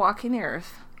demons are walking the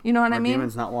earth, you know what I mean?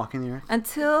 Demons not walking the earth?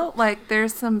 Until,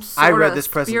 there's some sort of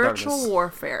spiritual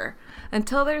warfare.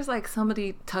 Until there's,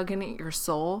 somebody tugging at your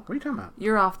soul. What are you talking about?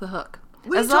 You're off the hook.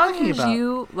 What are you talking about?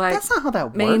 You that's not how that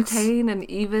works. Maintain and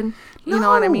even, you know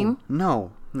what I mean?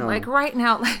 No. Right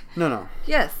now, no.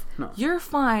 Yes, no. You're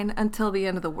fine until the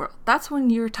end of the world. That's when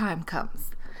your time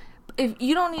comes. If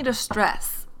you don't need to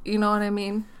stress, you know what I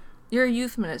mean? You're a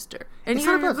youth minister, and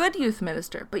you're a good youth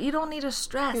minister, but you don't need to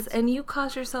stress, and you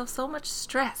cause yourself so much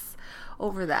stress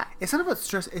over that. It's not about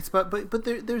stress. It's but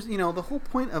there's the whole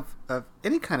point of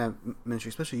any kind of ministry,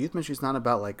 especially youth ministry, is not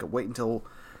about wait until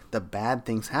the bad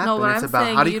things happen. No, it's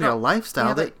about how do you create a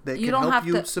lifestyle that can help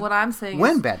you what I'm saying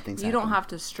when is bad things happen. You don't have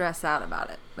to stress out about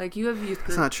it. You have youth group.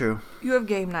 That's not true. You have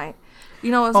game night.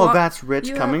 That's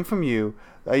rich coming from you.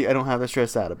 I don't have to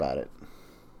stress out about it.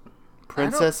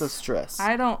 Princess of stress.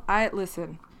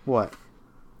 Listen. What?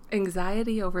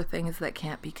 Anxiety over things that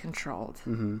can't be controlled.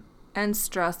 Mm-hmm. And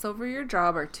stress over your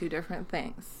job are two different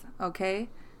things. Okay?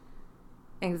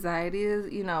 Anxiety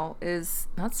is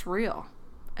that's real.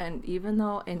 And even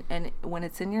though, and when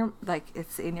it's in your,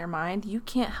 it's in your mind, you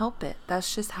can't help it.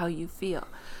 That's just how you feel.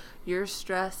 Your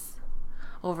stress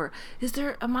over,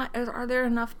 are there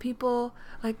enough people,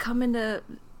 coming to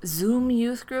Zoom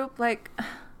youth group?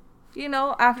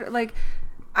 After,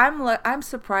 I'm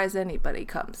surprised anybody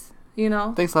comes,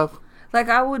 Thanks, love.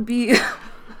 I would be,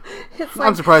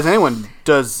 I'm surprised anyone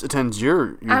attends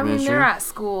your ministry. They're at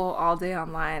school all day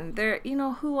online. They're,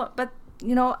 but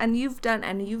and you've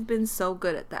been so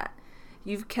good at that.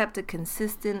 You've kept a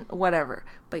consistent whatever,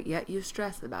 but yet you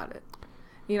stress about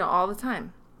it, all the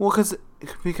time. Well,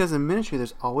 because in ministry,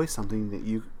 there's always something that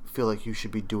you feel like you should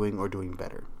be doing or doing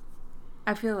better.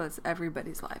 I feel it's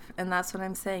everybody's life, and that's what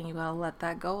I'm saying. You gotta let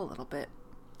that go a little bit.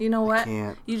 You know what? I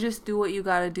can't. You just do what you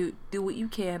gotta do. Do what you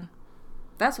can.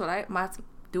 That's what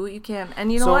do what you can.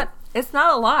 And you know what? It's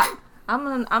not a lot.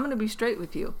 I'm gonna be straight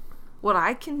with you. What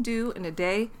I can do in a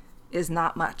day is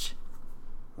not much.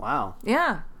 Wow.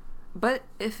 Yeah. But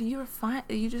if you're fine,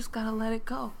 you just gotta let it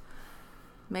go.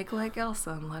 Make like Elsa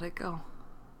and let it go.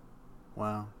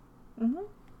 Wow. Mm-hmm.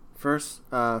 First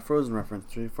Frozen reference,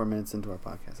 3-4 minutes into our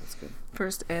podcast. That's good.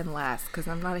 First and last, because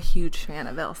I'm not a huge fan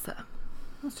of Elsa.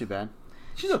 That's too bad.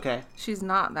 She's okay. She's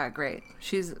not that great.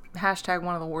 She's hashtag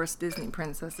one of the worst Disney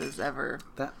princesses ever.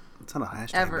 That's not a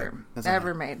hashtag.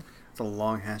 Ever made. It's a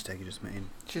long hashtag you just made.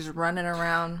 She's running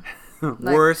around.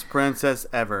 Worst princess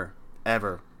ever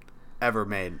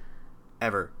made.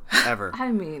 Ever.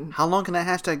 I mean, how long can that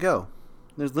hashtag go?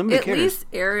 There's limited characters. At least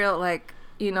Ariel, like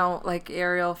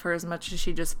Ariel, for as much as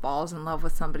she just falls in love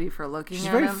with somebody for looking at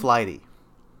him. She's very flighty.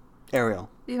 Ariel.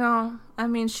 I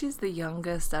mean, she's the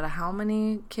youngest out of how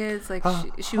many kids? Like,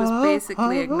 she was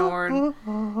basically ignored.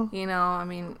 I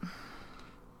mean,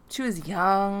 she was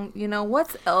young.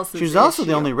 What's Elsa's She was also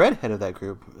the only redhead of that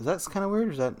group. Is that kind of weird?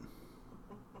 Or is that...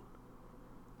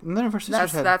 None of her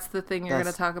sisters That's the thing you're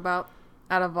going to talk about?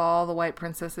 Out of all the white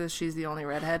princesses, she's the only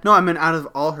redhead? No, I mean out of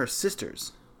all her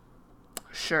sisters.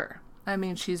 Sure. I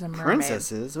mean, she's a mermaid.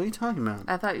 Princesses? What are you talking about?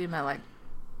 I thought you meant like...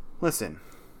 Listen.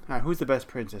 All right, who's the best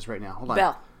princess right now? Hold on.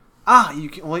 Belle. You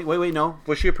can... Wait, no.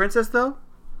 Was she a princess, though?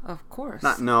 Of course.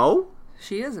 No?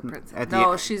 She is a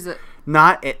princess. She's a...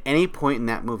 Not at any point in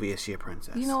that movie is she a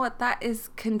princess. You know what? That is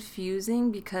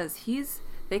confusing because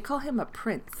they call him a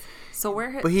prince. So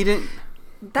where... But he didn't...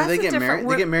 That's they get married.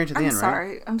 They get married to the end,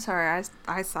 right? I'm sorry.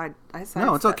 I side.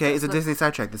 No, it's okay. It's a Disney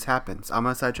sidetrack. This happens. I'm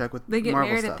gonna sidetrack with Marvel stuff. They get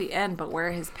married at the end, but where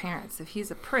are his parents? If he's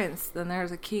a prince, then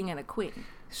there's a king and a queen.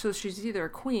 So she's either a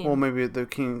queen. Well, maybe the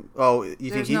king. Oh,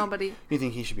 you think nobody. You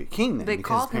think he should be a king then? They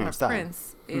because called him a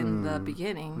prince in the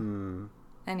beginning.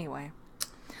 Anyway,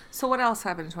 so what else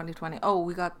happened in 2020? Oh,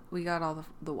 we got all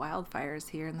the wildfires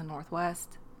here in the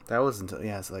Northwest. That was until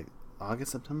it's like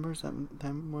August, September. Is that when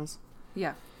time was?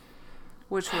 Yeah.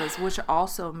 Which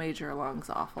also made your lungs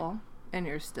awful, and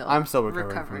I'm still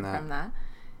recovering from that.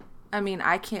 I mean,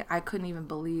 I couldn't even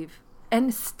believe,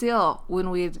 and still, when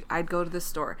I'd go to the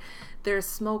store, there's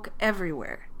smoke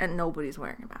everywhere, and nobody's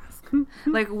wearing a mask.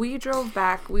 Like, we drove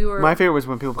back, My favorite was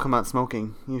when people come out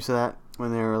smoking. You saw that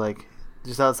when they were like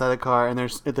just outside the car, and they're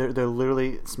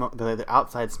literally they're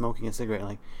outside smoking a cigarette, and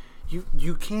like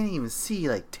you can't even see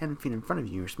like 10 feet in front of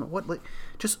you. What like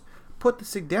just. Put the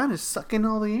cig down and suck in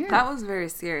all the air. That was very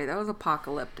scary. That was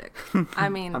apocalyptic. I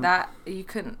mean, we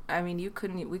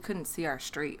couldn't see our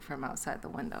street from outside the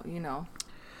window,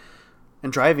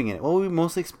 And driving in it. Well,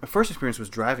 first experience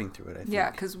was driving through it, I think. Yeah,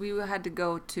 because we were going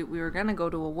to go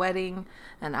to a wedding,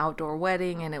 an outdoor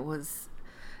wedding,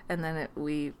 and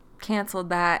we canceled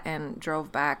that and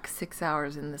drove back 6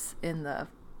 hours in the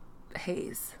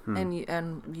haze. And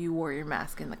you wore your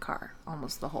mask in the car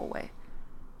almost the whole way.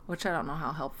 Which I don't know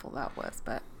how helpful that was,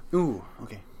 but... Ooh,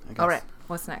 okay. All right,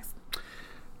 what's next?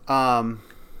 I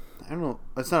don't know.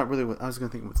 It's not really what I was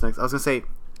going to think what's next. I was going to say,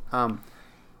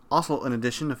 also, in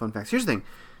addition to fun facts, here's the thing.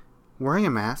 Wearing a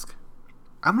mask,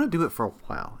 I'm going to do it for a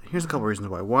while. Here's a couple reasons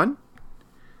why. One,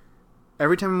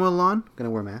 every time I mow the lawn, I'm going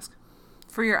to wear a mask.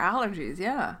 For your allergies,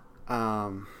 yeah.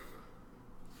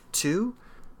 Two,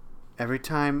 every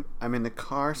time I'm in the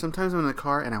car, sometimes I'm in the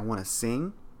car and I want to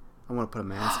sing, I want to put a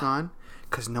mask on.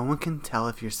 Because no one can tell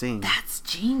if you're singing. That's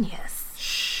genius.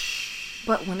 Shh.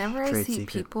 But whenever I see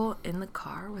people in the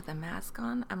car with a mask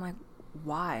on, I'm like,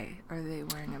 why are they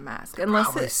wearing a mask?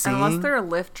 Unless they're a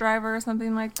Lyft driver or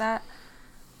something like that.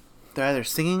 They're either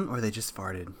singing or they just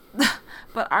farted.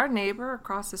 But our neighbor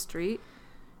across the street,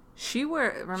 she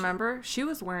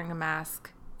was wearing a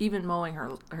mask, even mowing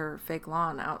her fake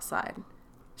lawn outside.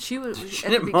 She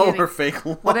didn't mow her fake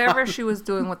lawn. Whatever she was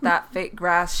doing with that fake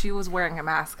grass, she was wearing a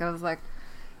mask. I was like,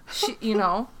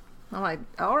 I'm like,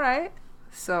 all right.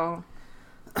 So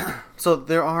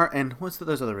there are, and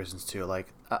there's other reasons too.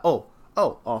 Like,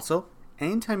 also,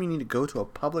 anytime you need to go to a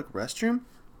public restroom,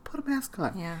 put a mask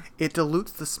on. Yeah. It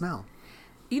dilutes the smell.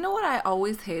 You know what I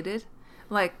always hated?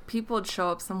 Like, people would show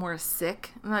up somewhere sick,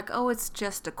 and like, oh, it's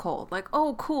just a cold. Like,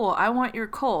 oh, cool, I want your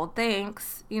cold,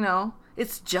 thanks.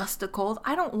 It's just a cold.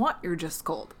 I don't want your just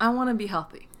cold. I want to be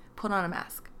healthy. Put on a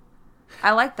mask.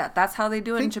 I like that. That's how they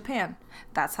do it in Japan.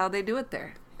 That's how they do it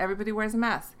there. Everybody wears a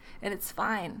mask, and it's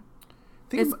fine.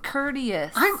 It's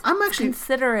courteous. I'm actually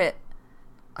considerate.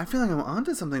 I feel like I'm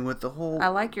onto something with the whole... I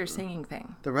like your singing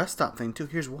thing. The rest stop thing, too.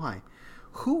 Here's why.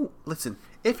 Listen,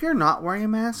 if you're not wearing a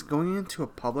mask going into a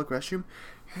public restroom,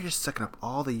 you're just sucking up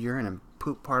all the urine and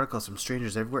poop particles from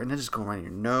strangers everywhere, and they're just going around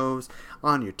your nose,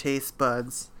 on your taste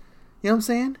buds. You know what I'm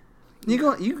saying?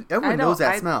 Everyone knows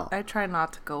that smell. I try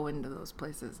not to go into those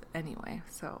places anyway,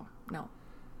 so no.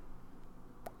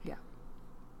 Yeah.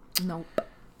 Nope.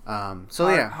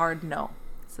 Yeah. Hard no.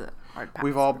 It's a hard pass.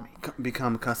 We've all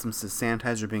become accustomed to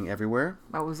sanitizer being everywhere.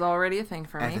 That was already a thing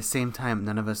for me. At the same time,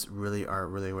 none of us really are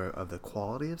really aware of the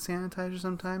quality of sanitizer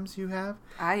sometimes you have.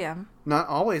 I am. Not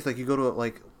always. Like, you go to,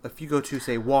 like, if you go to,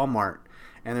 say, Walmart,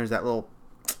 and there's that little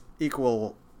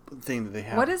equal thing that they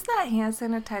have. What is that hand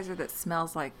sanitizer that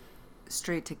smells like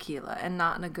straight tequila and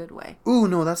not in a good way? Ooh,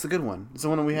 no, that's the good one. It's the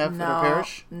one that we have at our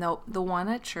parish? Nope. The one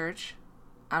at church.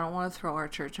 I don't want to throw our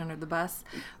church under the bus,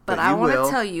 but I want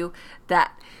to tell you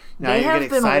that they have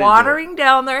been watering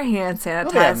down their hand sanitizer.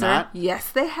 No, they have not. Yes,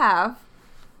 they have.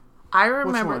 I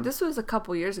remember this was a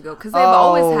couple years ago because they've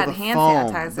always had hand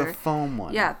sanitizer. The foam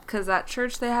one. Yeah, because at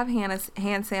church they have hand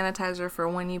sanitizer for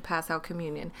when you pass out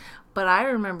communion. But I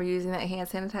remember using that hand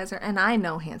sanitizer, and I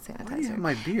know hand sanitizer.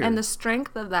 My beard. And the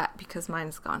strength of that, because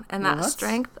mine's gone, and that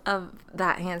strength of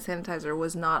that hand sanitizer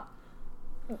was not.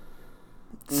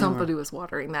 Somebody was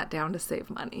watering that down to save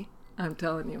money. I'm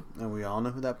telling you. And we all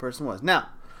know who that person was. Now,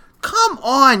 come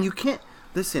on, you can't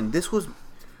listen. This was.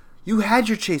 You had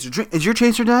your chaser. Is your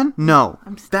chaser done? No.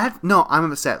 No,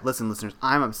 I'm upset. Listen, listeners,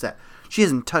 I'm upset. She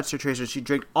hasn't touched her chaser. She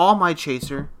drank all my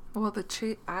chaser. Well,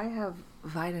 I have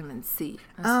vitamin C.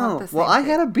 I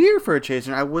had a beer for a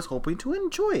chaser, and I was hoping to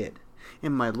enjoy it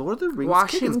in my Lord of the Rings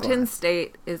Washington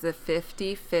State is a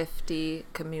 50-50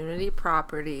 community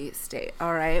property state.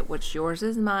 All right, what's yours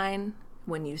is mine.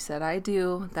 When you said I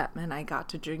do, that meant I got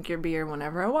to drink your beer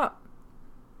whenever I want.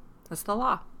 That's the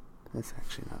law. That's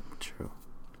actually not true.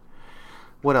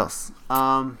 What else?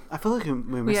 I feel like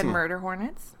we had murder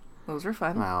hornets. Those were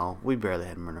fun. Well, we barely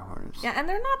had murder hornets. Yeah, and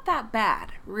they're not that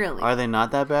bad, really. Are they not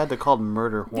that bad? They're called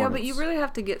murder hornets. Yeah, but you really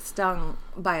have to get stung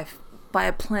by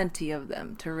a plenty of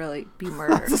them to really be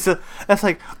murdered. That's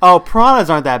like, piranhas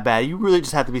aren't that bad. You really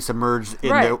just have to be submerged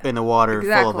in the water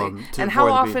full of them. And how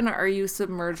often are you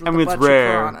submerged with a bunch it's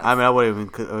rare. of piranhas? I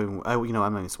wouldn't even,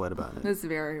 I'm not even sweat about it. It's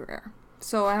very rare.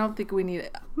 So I don't think we need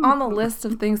it. On the list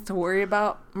of things to worry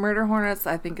about, murder hornets,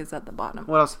 I think, is at the bottom.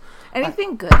 What else?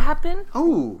 Anything good happen?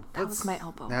 Oh. That was my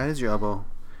elbow. That is your elbow.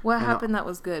 What happened that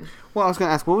was good? Well, I was going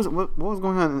to ask, what was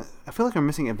going on? I feel like I'm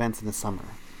missing events in the summer.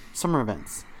 Summer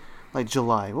events. Like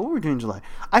July. What were we doing in July?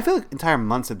 I feel like entire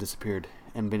months have disappeared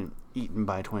and been eaten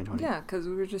by 2020. Yeah, because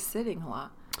we were just sitting a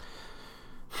lot.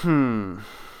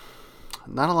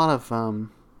 Not a lot of...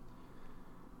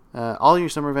 all your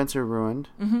summer events are ruined.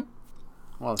 Mm-hmm.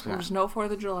 Well, there's no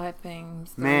 4th of July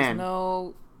things. There's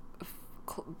no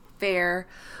fair,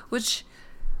 which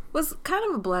was kind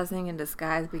of a blessing in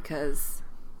disguise because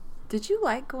did you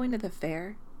like going to the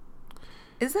fair?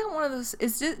 Is that one of those?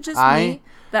 Is it just me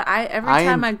that every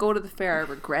time I go to the fair, I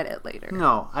regret it later?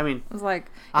 No, I mean, it was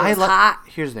like it was hot.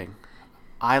 Here's the thing,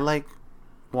 I like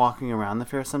walking around the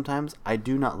fair sometimes. I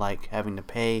do not like having to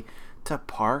pay to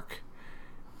park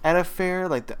at a fair.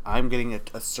 Like I'm getting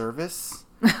a service.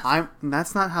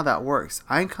 That's not how that works.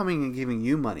 I'm coming and giving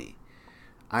you money.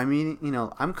 I mean,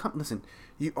 listen,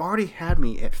 you already had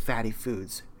me at fatty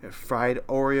foods, at fried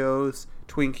Oreos,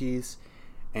 Twinkies,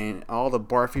 and all the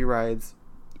barfy rides.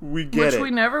 We get it. Which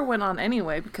we never went on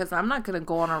anyway, because I'm not going to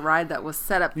go on a ride that was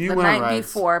set up the night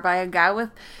before by a guy with,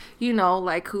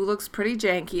 who looks pretty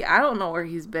janky. I don't know where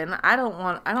he's been. I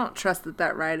don't trust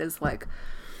that ride is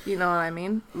you know what I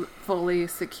mean, fully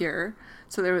secure.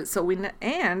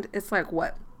 And it's like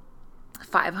what,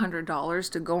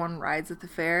 $500 to go on rides at the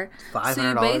fair. $500.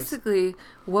 So basically,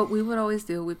 what we would always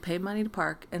do, we'd pay money to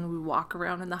park, and we'd walk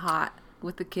around in the hot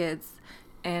with the kids,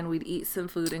 and we'd eat some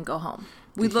food and go home.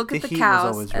 We'd look at the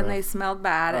cows, and they smelled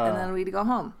bad, and then we'd go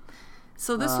home.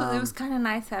 So it was kind of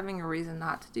nice having a reason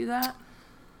not to do that.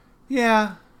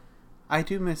 Yeah, I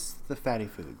do miss the fatty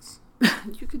foods.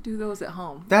 You could do those at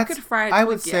home. You could fry a I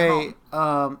would Twinkie say, at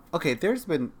home. okay, there's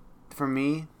been, for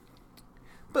me,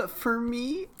 the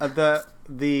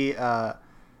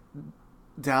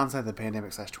downside of the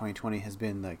pandemic / 2020 has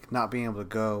been not being able to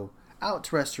go out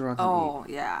to restaurants and eat. Oh,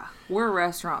 yeah. We're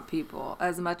restaurant people.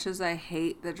 As much as I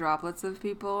hate the droplets of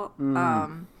people,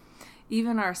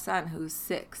 even our son, who's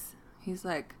 6, he's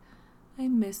like, I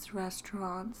miss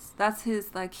restaurants. That's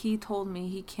his, he told me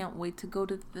he can't wait to go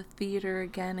to the theater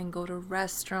again and go to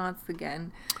restaurants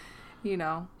again,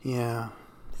 Yeah.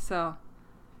 So,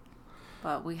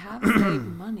 but we have saved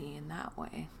money in that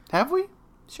way. Have we?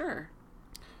 Sure.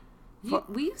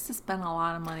 We used to spend a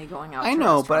lot of money going out. I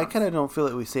know, but I kind of don't feel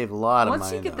like we saved a lot of money.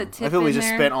 Once you get the tip, I feel we just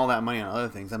there, spent all that money on other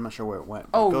things. I'm not sure where it went.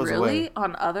 Oh, it goes really? Away.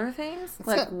 On other things?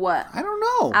 What? I don't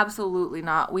know. Absolutely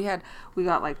not. We got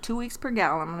 2 weeks per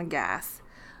gallon on the gas.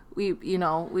 We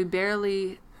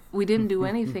didn't do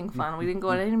anything fun. We didn't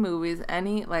go to any movies.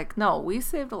 We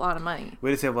saved a lot of money. We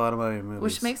did save a lot of money in movies.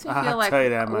 Which makes me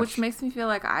feel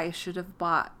like I should have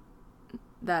bought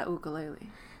that ukulele.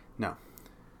 No.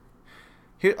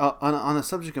 Here on the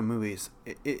subject of movies,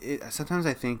 sometimes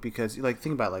I think because like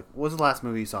think about like what was the last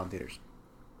movie you saw in theaters?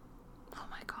 Oh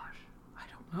my gosh, I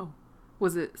don't know.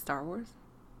 Was it Star Wars?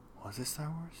 Was it Star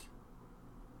Wars?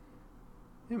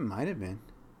 It might have been.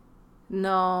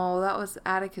 No, that was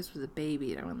Atticus was a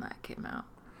baby when that came out.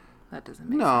 That doesn't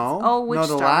make sense. Oh, which no,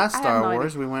 the Star? last I have Star no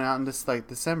Wars idea. we went out in this like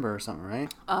December or something,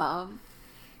 right?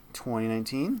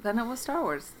 2019. Then it was Star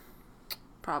Wars.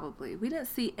 Probably. We didn't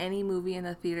see any movie in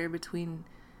the theater between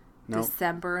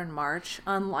December and March.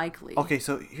 Unlikely. Okay,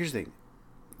 so here's the thing.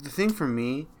 The thing for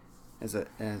me as a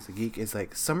geek is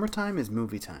like summertime is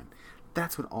movie time.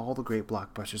 That's when all the great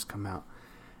blockbusters come out.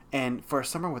 And for a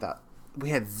summer we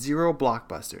had 0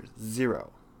 blockbusters.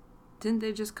 0. Didn't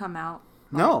they just come out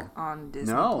on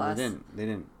Disney No, Plus? they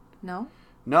didn't. No?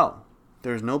 No.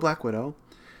 There's no Black Widow.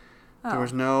 Oh. There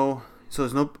was no... So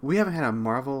there's no... We haven't had a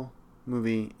Marvel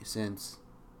movie since...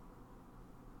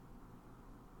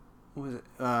 What was it?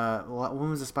 When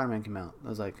was the Spider-Man came out?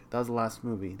 That was the last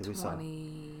movie that we saw.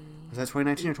 Was that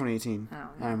 2019 or 2018? I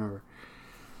don't know. I don't remember.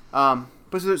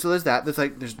 But so there's that. That's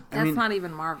not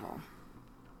even Marvel.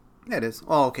 Yeah, it is.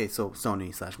 Oh, okay. So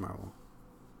Sony / Marvel.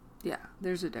 Yeah,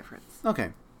 there's a difference. Okay.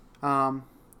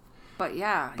 But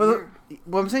yeah. But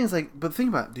what I'm saying is like, but think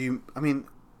about it.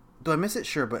 Do I miss it?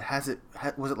 Sure, but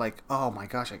was it like, oh my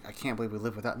gosh, I can't believe we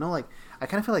live without? No, like I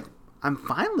kind of feel like I'm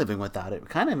fine living without it,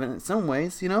 kind of in some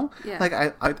ways, you know. Yeah. Like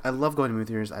I love going to movie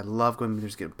theaters. I love going to movie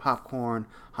theaters, getting popcorn,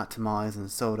 hot tamales, and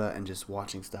soda, and just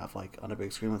watching stuff like on a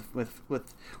big screen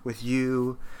with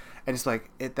you, and it's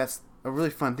like that's a really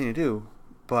fun thing to do.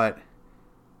 But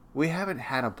we haven't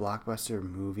had a blockbuster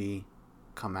movie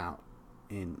come out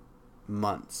in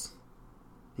months,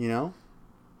 you know?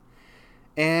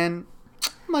 And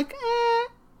I'm like,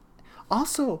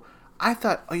 Also, I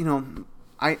thought,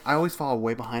 I always fall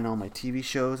way behind on my TV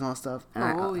shows and all that stuff. And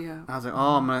I was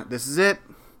like, this is it.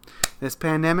 This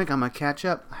pandemic, I'm going to catch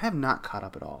up. I have not caught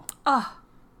up at all. Oh,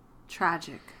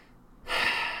 tragic.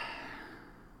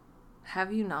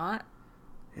 Have you not?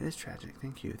 It is tragic.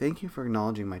 Thank you. Thank you for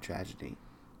acknowledging my tragedy.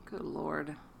 Good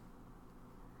Lord.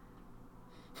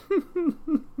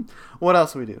 What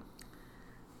else do we do?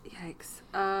 Yikes.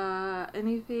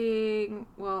 Anything...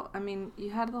 Well, I mean, you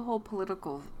had the whole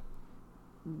political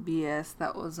BS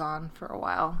that was on for a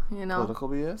while, you know? Political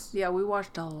BS? Yeah, we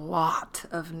watched a lot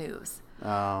of news.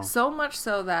 Oh. So much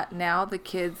so that now the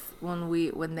kids,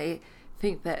 when they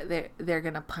think that they're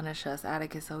going to punish us,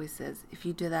 Atticus always says, if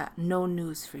you do that, no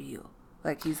news for you.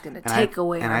 Like, he's going to take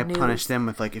away our news. And I punish them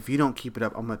with, like, if you don't keep it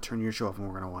up, I'm going to turn your show off and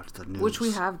we're going to watch the news. Which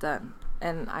we have done.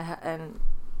 And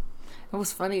it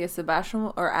was funny, is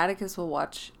Sebastian or Atticus will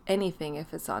watch anything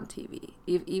if it's on TV.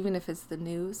 Even if it's the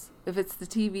news. If it's the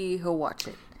TV, he'll watch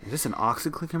it. Is this an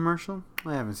Oxyclean commercial?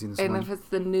 I haven't seen this one. And if it's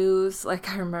the news, like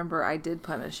I remember I did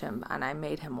punish him and I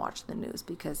made him watch the news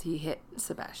because he hit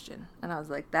Sebastian. And I was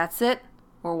like, that's it.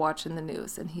 We're watching the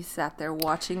news. And he sat there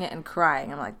watching it and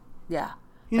crying. I'm like, yeah.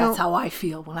 That's how I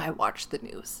feel when I watch the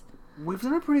news. We've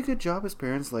done a pretty good job as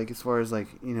parents, like as far as like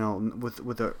with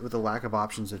the lack of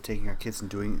options of taking our kids and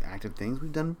doing active things.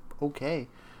 We've done okay.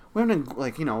 We haven't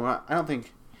like I don't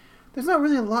think there's not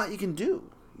really a lot you can do.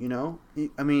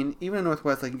 I mean, even in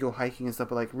Northwest, like you go hiking and stuff,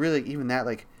 but like really even that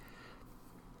like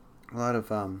a lot of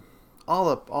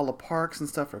all the parks and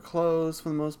stuff are closed for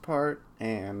the most part,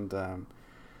 and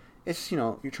it's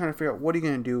you're trying to figure out what are you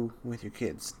going to do with your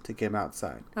kids to get them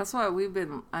outside. That's why we've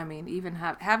been, I mean, even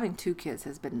having 2 kids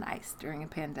has been nice during a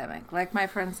pandemic. Like my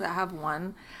friends that have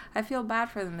 1, I feel bad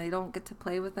for them. They don't get to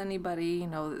play with anybody,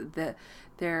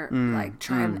 they're like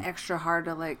trying extra hard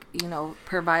to like,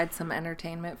 provide some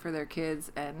entertainment for their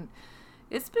kids. And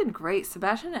it's been great.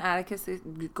 Sebastian and Atticus, they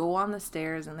go on the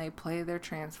stairs and they play their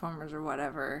Transformers or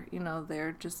whatever.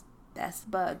 They're just best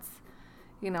buds.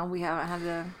 We haven't had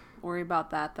to worry about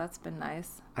that. That's been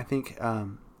nice. I think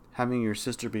having your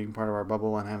sister being part of our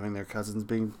bubble and having their cousins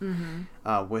being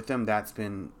with them, that's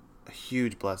been a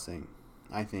huge blessing.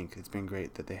 I think it's been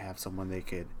great that they have someone they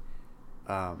could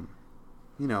hang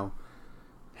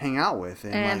out with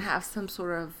and have some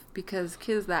sort of, because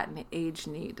kids that age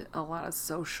need a lot of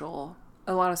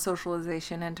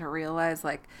socialization, and to realize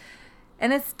like,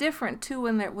 and it's different too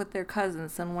when they're with their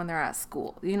cousins than when they're at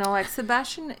school. Like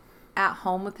Sebastian at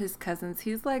home with his cousins,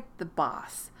 he's like the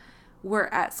boss,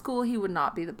 where at school he would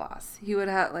not be the boss. He would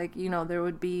have like there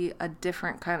would be a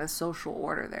different kind of social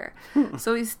order there.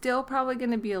 So he's still probably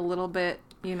going to be a little bit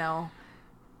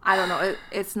I don't know,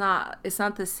 it's not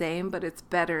the same, but it's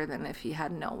better than if he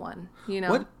had no one.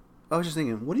 What I was just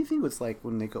thinking, what do you think it's like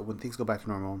when things go back to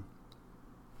normal?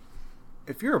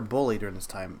 If you're a bully during this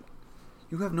time,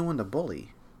 you have no one to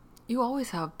bully. You always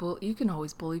have you can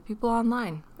always bully people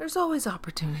online. There's always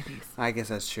opportunities. I guess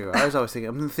that's true. I was always thinking,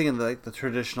 I'm thinking like the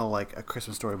traditional, like a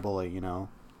Christmas Story bully, you know?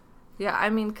 Yeah, I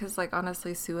mean, because like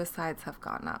honestly, suicides have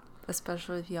gone up,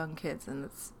 especially with young kids, and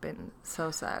it's been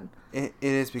so sad. It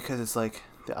is, because it's like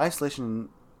the isolation.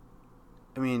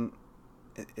 I mean,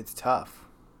 it's tough,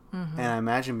 and I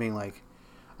imagine being like,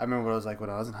 I remember what it was like when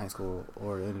I was in high school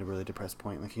or in a really depressed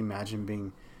point. Like, you imagine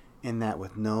being in that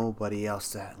with nobody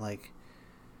else to like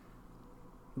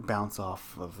bounce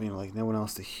off of, you know, like no one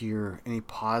else to hear any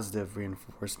positive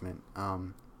reinforcement.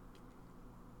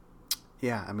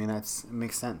 Yeah, I mean, it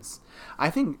makes sense. I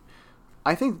think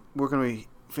we're going to be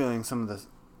feeling some of this.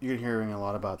 You're hearing a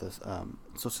lot about this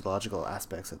sociological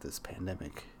aspects of this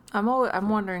pandemic. I'm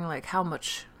wondering like how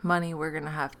much money we're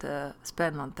gonna have to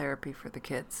spend on therapy for the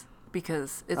kids,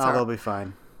 because they'll be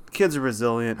fine. Kids are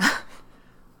resilient.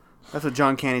 That's what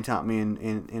John Candy taught me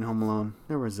in Home Alone.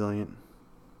 They're resilient.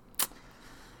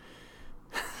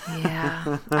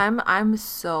 Yeah, I'm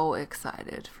so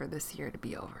excited for this year to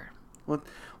be over. Well,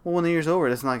 when the year's over,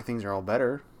 it's not like things are all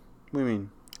better. What do you mean?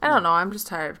 I don't know. I'm just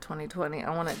tired of 2020.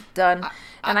 I want it done,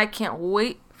 and I can't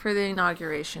wait for the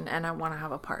inauguration, and I want to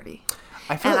have a party.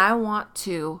 I want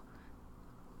to,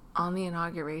 on the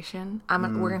inauguration,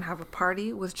 we're gonna have a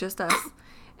party with just us,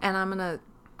 and I'm gonna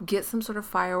get some sort of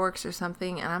fireworks or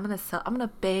something, and I'm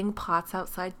gonna bang pots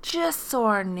outside just so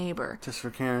our neighbor. Just for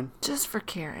Karen.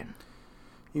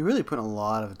 You really put a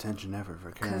lot of attention and effort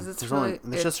for Karen. Because it's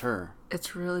just her.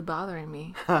 It's really bothering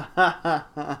me.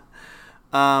 I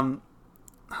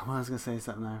was gonna say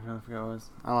something. I forgot what it was.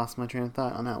 I lost my train of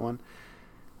thought on that one.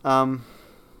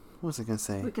 What was I gonna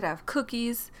say? We could have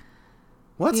cookies.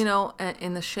 What? You know,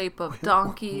 in the shape of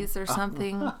donkeys or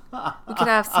something. We could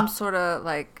have some sort of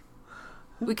like.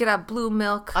 We could have blue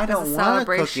milk. I don't want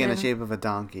a cookie in the shape of a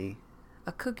donkey.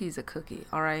 A cookie's a cookie,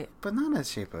 all right. But not in the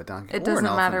shape of a donkey. It doesn't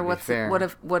matter what it's in the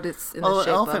shape of. An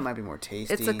elephant might be more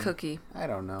tasty. It's a cookie. I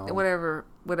don't know.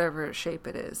 Whatever shape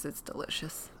it is, it's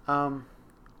delicious. You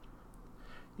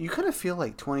kind of feel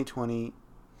like 2020,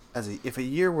 if a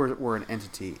year were an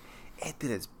entity, it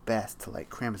did its best to like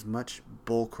cram as much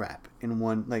bull crap in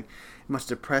one, like much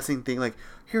depressing thing. Like,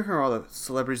 here are all the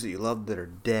celebrities that you love that are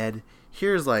dead.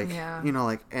 Here's like, you know,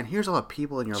 like, and here's all the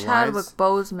people in your lives. Chadwick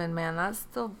Boseman, man, that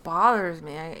still bothers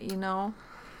me.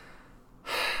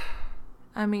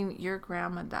 I mean, your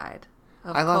grandma died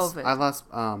of COVID. I lost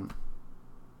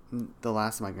the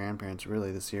last of my grandparents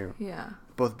really this year. Yeah.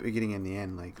 Both beginning and the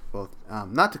end, like both,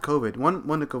 not to COVID.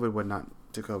 One to COVID, one not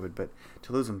to COVID, but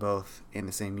to lose them both in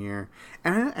the same year.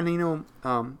 And you know,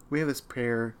 we have this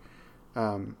prayer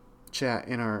chat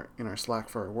in our Slack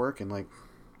for our work, and like,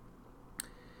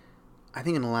 I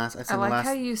think I like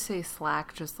how you say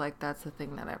Slack, just like that's the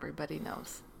thing that everybody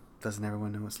knows. Doesn't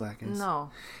everyone know what Slack is?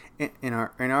 No. In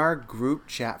our group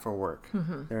chat for work,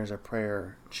 there's a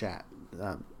prayer chat.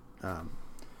 What do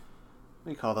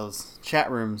you call those? Chat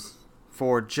rooms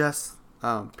for just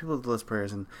people that list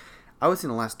prayers. And I would say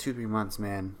in the last 2-3 months,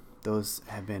 man, those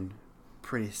have been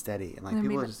pretty steady. And like,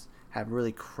 people just have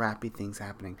really crappy things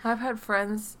happening. I've had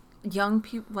friends, young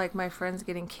people, like my friends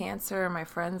getting cancer, my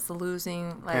friends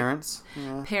losing like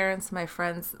parents, my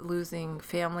friends losing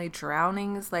family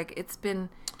drownings. Like, it's been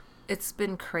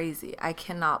crazy. I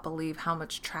cannot believe how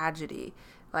much tragedy,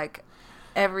 like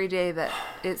every day that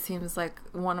it seems like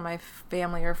one of my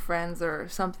family or friends or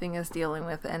something is dealing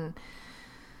with. And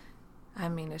I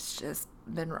mean, it's just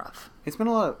been rough. It's been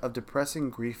a lot of depressing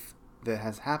grief that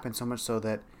has happened, so much so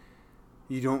that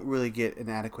you don't really get an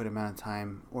adequate amount of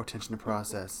time or attention to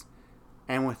process.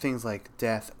 And with things like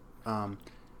death, you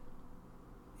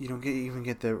don't even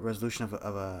get the resolution of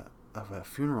a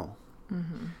funeral.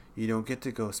 Mm-hmm. You don't get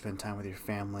to go spend time with your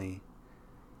family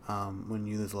when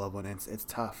you lose a loved one. It's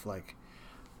tough. Like,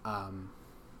 I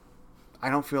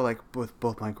don't feel like with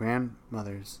both my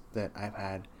grandmothers that I've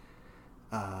had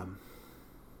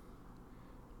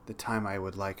the time I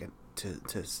would like it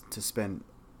to spend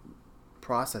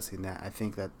processing that. I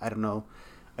think that, I don't know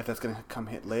if that's going to come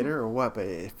hit later or what, but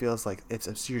it feels like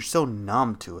you're so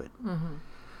numb to it. Mm-hmm.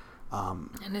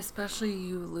 And especially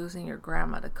you losing your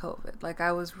grandma to COVID. Like,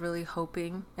 I was really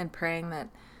hoping and praying that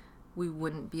we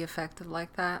wouldn't be affected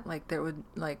like that. Like, there would,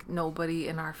 like, nobody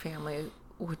in our family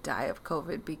would die of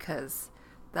COVID, because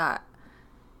that,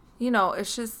 you know,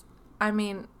 it's just, I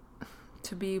mean,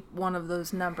 to be one of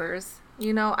those numbers,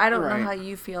 you know, I don't know how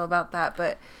you feel about that,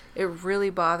 but it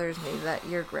really bothers me that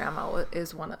your grandma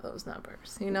is one of those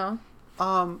numbers, you know?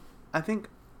 I think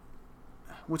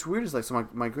what's weird is, like, so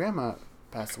my grandma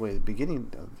passed away at the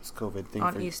beginning of this COVID thing.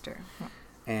 On Easter.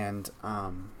 And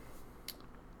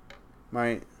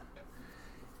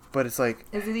But it's like,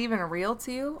 is it even real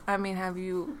to you? I mean, have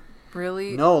you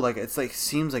really? no, like it's like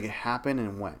seems like it happened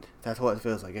and went. That's what it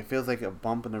feels like. It feels like a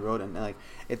bump in the road, and like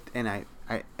it. And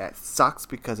it sucks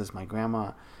because it's my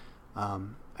grandma.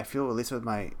 I feel at least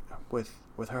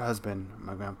with her husband,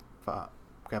 my grandpa,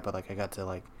 like I got to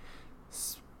like,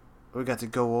 we got to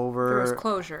go over. There was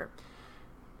closure.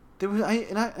 There was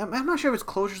I'm not sure if it's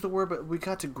closure is the word, but we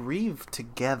got to grieve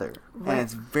together, Right. and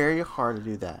it's very hard to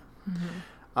do that.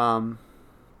 Mm-hmm.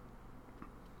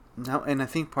 Now, and I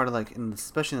think part of like,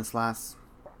 especially in this last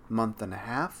month and a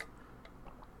half,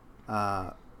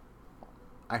 I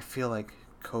feel like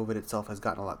COVID itself has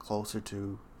gotten a lot closer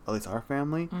to at least our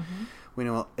family. Mm-hmm. We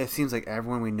know it seems like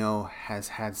everyone we know has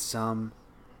had some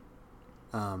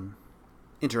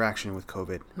interaction with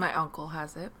COVID. My uncle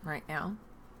has it right now,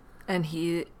 and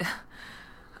he,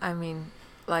 I mean,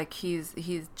 like he's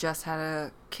just had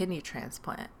a kidney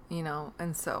transplant, you know,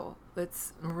 and so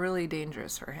it's really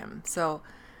dangerous for him. So,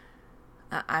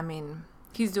 I mean,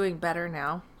 he's doing better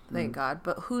now, thank God,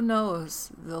 but who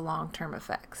knows the long-term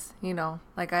effects, you know?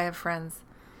 Like I have friends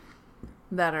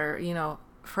that are, you know,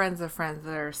 friends of friends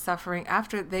that are suffering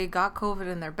after they got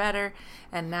COVID and they're better,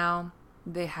 and now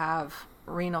they have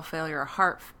renal failure,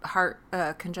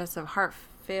 congestive heart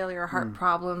failure, heart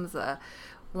problems.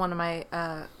 One of my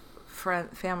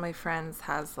family friends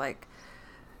has like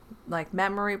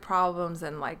memory problems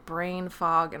and like brain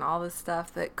fog and all this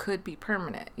stuff that could be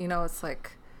permanent. You know, it's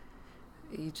like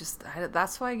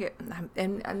that's why I get,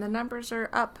 and the numbers are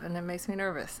up, and it makes me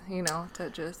nervous. You know, to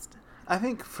just. I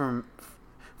think for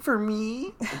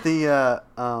me, the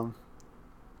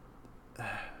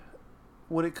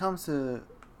when it comes to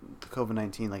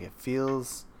COVID-19, like it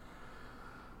feels.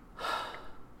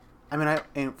 I mean,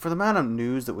 and for the amount of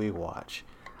news that we watch,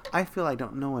 I feel I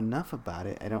don't know enough about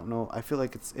it. I don't know. I feel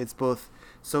like it's both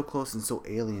so close and so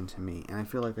alien to me, and I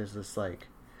feel like there's this like.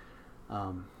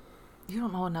 You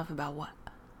don't know enough about what?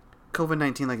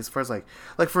 COVID-19, like as far as like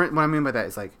for what I mean by that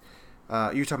is like,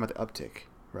 you're talking about the uptick,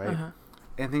 right? Uh-huh.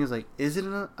 And the thing is like, is it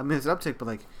I mean, it's an uptick, but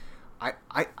like,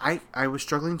 I was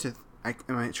struggling to, I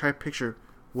try to picture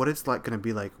what it's like going to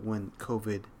be like when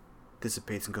COVID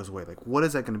dissipates and goes away. Like, what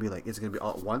is that going to be like? Is it going to be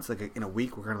all at once? Like in a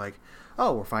week, we're going to like,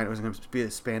 oh, we're fine. It was going to be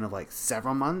a span of like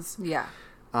several months. Yeah.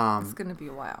 It's going to be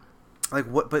a while. Like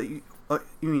what? But you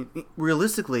mean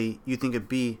realistically, you think it'd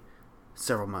be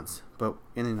several months, but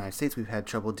in the United States we've had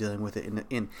trouble dealing with it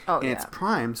in its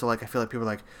prime. So like I feel like people are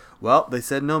like, well, they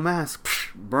said no masks,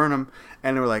 burn them,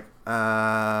 and they were like,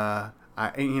 and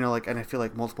I feel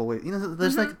like multiple ways, you know,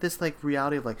 there's like this like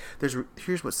reality of like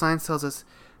here's what science tells us,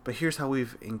 but here's how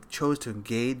we've chose to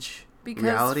engage because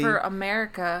reality. For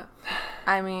America,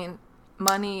 I mean,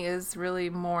 money is really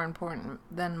more important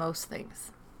than most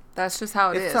things. That's just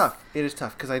how It's tough. It is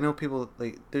tough because I know people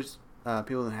like there's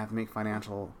people that have to make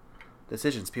financial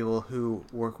decisions, people who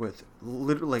work with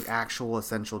literally like actual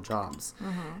essential jobs,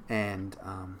 and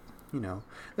you know,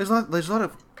 there's a lot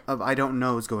of I don't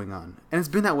knows going on, and it's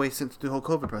been that way since the whole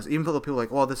COVID process. Even though people are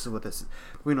like, "Oh, this is what this is,"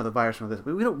 we know the virus from this,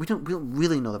 but we don't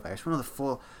really know the virus. We don't know the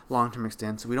full long-term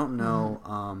extent, so we don't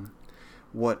know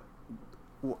what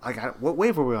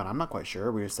wave were we on. I'm not quite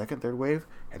sure. We were second, third wave,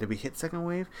 and did we hit second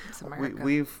wave? It's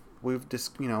America. We've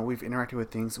just, you know, we've interacted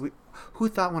with things. Who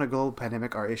thought when a global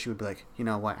pandemic, our issue would be like, you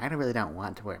know what, I really don't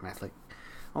want to wear a mask. Like,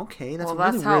 okay, that's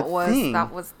how it was. Thing.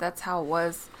 That's how it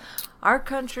was. Our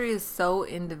country is so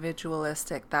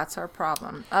individualistic. That's our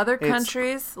problem. Other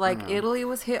countries, like Italy,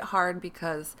 was hit hard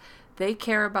because they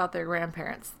care about their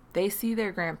grandparents. They see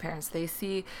their grandparents.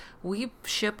 We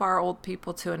ship our old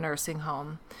people to a nursing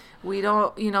home. We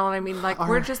don't, you know what I mean? Like,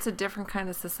 we're just a different kind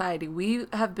of society. We've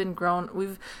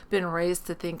been raised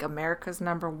to think America's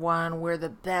number one. We're the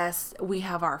best. We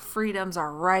have our freedoms,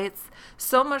 our rights.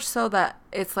 So much so that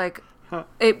it's like,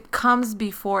 it comes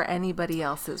before anybody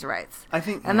else's rights. I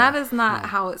think, and that is not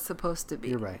how it's supposed to be.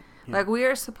 You're right. Yeah. Like, we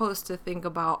are supposed to think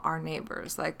about our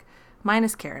neighbors. Like,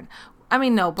 minus Karen. I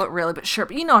mean, no, but really, but sure.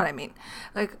 But you know what I mean.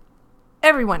 Like,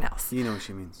 everyone else. You know what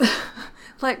she means.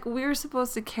 Like, we're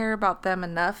supposed to care about them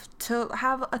enough to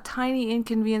have a tiny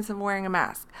inconvenience of wearing a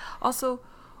mask. Also,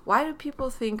 why do people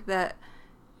think that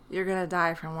you're going to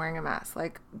die from wearing a mask?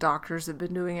 Like, doctors have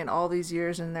been doing it all these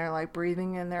years, and they're, like,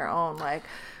 breathing in their own, like,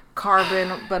 carbon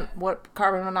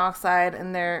monoxide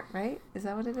in their, right? Is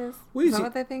that what it is? Is that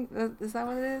what they think? Is that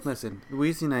what it is? Listen, we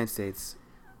as the United States,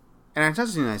 and I'm not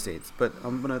just the United States, but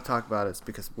I'm going to talk about it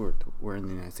because we're in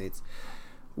the United States.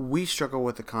 We struggle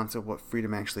with the concept of what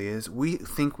freedom actually is. We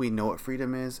think we know what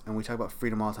freedom is, and we talk about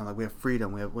freedom all the time. Like, we have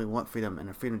freedom, we want freedom, and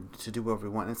a freedom to do whatever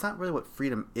we want. And it's not really what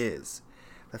freedom is.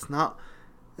 That's not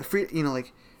free. You know,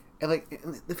 like, And like,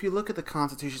 if you look at the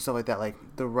Constitution, stuff like that, like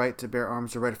the right to bear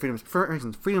arms, the right to freedom, for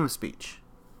instance, freedom of speech.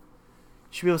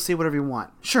 You should be able to say whatever you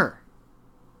want. Sure.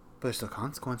 But there's still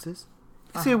consequences.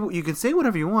 You can say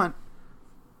whatever you want,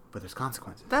 but there's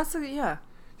consequences. That's yeah.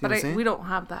 You But we don't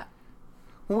have that.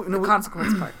 Well, the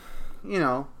consequence part. You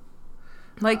know.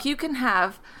 Like, you can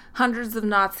have hundreds of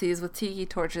Nazis with tiki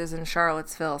torches in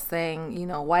Charlottesville saying, you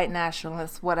know, white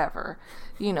nationalists, whatever,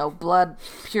 you know, blood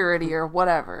purity or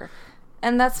whatever.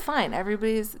 And that's fine.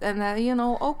 Everybody's, and that, you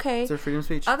know, okay. It's their freedom of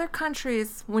speech. Other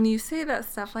countries, when you say that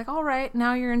stuff, like, all right,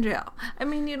 now you're in jail. I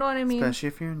mean, you know what I mean? Especially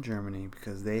if you're in Germany,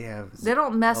 because they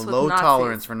don't mess with low Nazis.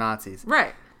 Tolerance for Nazis.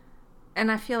 Right.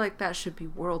 And I feel like that should be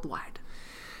worldwide.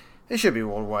 It should be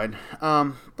worldwide.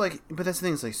 But that's the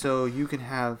thing. It's like, so you can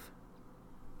have.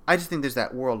 I just think there's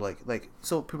that world,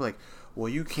 so people are like, well,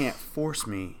 you can't force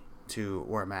me to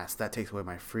wear a mask. That takes away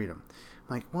my freedom.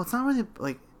 I'm like, well, it's not really,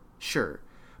 like, sure.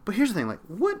 But here's the thing, like,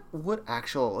 what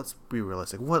actual, let's be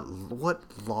realistic, what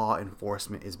law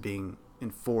enforcement is being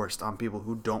enforced on people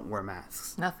who don't wear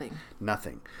masks?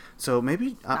 Nothing. So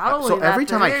maybe, so every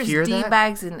time I hear that. There's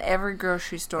D-bags in every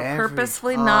grocery store,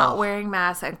 purposefully not wearing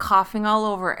masks and coughing all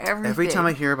over everything. Every time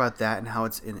I hear about that and how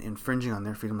it's infringing on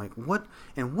their freedom, like,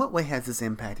 in what way has this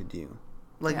impacted you?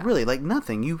 Like, really, like,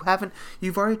 nothing. You've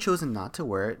already chosen not to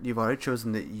wear it. You've already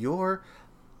chosen that your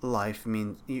life,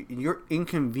 your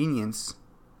inconvenience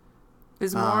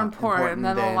is more important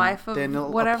than the life of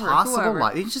whatever, possible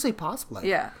life. You can just say possible life.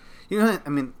 Yeah. You know, I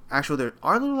mean, actually, there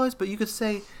are little lives, but you could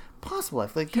say possible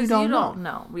life. Like, you don't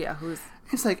know. Yeah,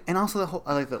 It's like, and also the whole.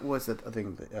 I like that. What's the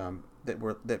thing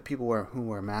that people who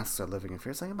wear masks are living in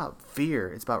fear? It's like about fear.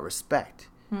 It's about respect.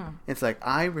 It's like,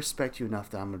 I respect you enough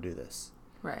that I'm gonna do this.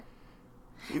 Right.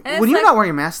 When you're not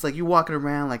wearing a mask, like, you walking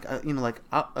around like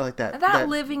like that. That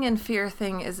living in fear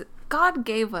thing is, God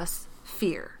gave us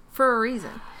fear for a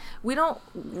reason. We don't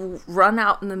run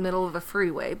out in the middle of a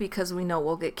freeway because we know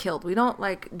we'll get killed. We don't,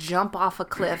 like, jump off a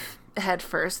cliff head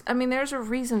first. I mean, there's a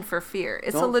reason for fear.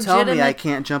 Don't tell me I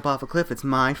can't jump off a cliff. It's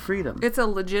my freedom. It's a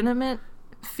legitimate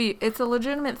It's a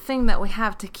legitimate thing that we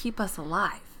have to keep us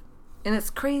alive. And it's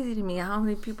crazy to me how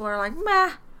many people are like,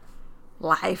 meh,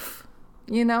 life,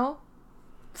 you know?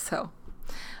 So,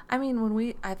 I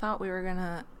mean, I thought we were going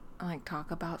to, like, talk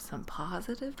about some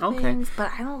positive things,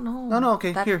 but I don't know. No,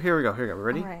 okay. Here we go. We're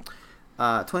ready? All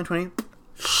right. 2020,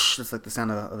 that's like the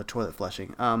sound of a toilet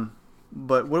flushing.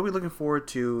 But what are we looking forward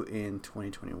to in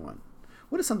 2021?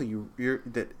 What is something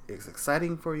that is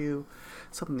exciting for you?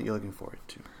 Something that you're looking forward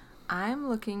to? I'm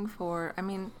looking for,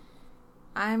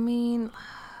 I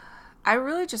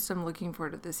really just am looking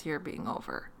forward to this year being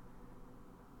over.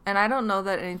 And I don't know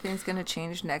that anything's going to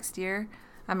change next year.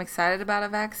 I'm excited about a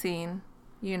vaccine,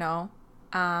 you know.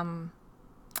 And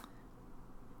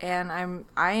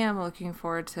I am looking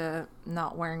forward to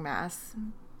not wearing masks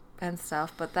and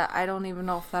stuff, but that I don't even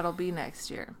know if that'll be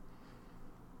next year.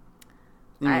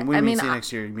 When you say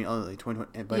next year, you mean like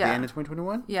 2020, by the end of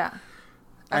 2021? Yeah.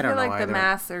 I feel like the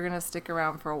masks are going to stick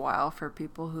around for a while for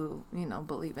people who, you know,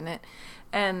 believe in it.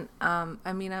 And, I'm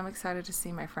excited to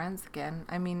see my friends again.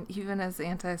 I mean, even as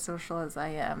antisocial as I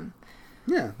am.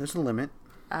 Yeah, there's a limit.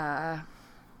 And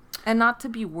not to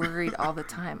be worried all the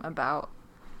time about,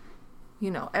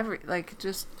 you know,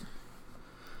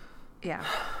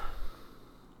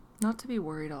 not to be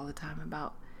worried all the time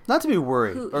about. Not to be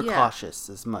worried or cautious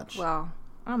as much. Well,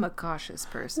 I'm a cautious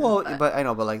person. Well, but I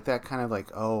know, but like that kind of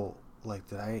like, oh, like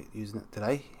did I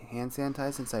hand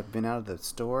sanitize since I've been out of the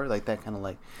store? Like that kind of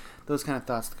like, those kind of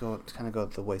thoughts go to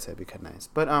the wayside. Be kind of nice,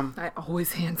 but I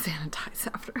always hand sanitize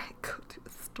after I go to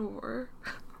the store,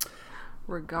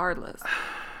 regardless.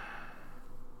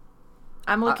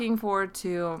 I'm looking forward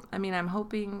to. I mean, I'm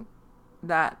hoping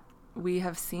that we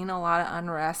have seen a lot of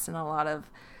unrest and a lot of,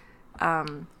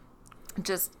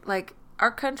 just like.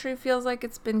 Our country feels like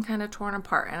it's been kind of torn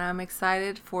apart, and I'm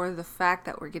excited for the fact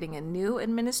that we're getting a new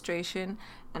administration,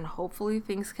 and hopefully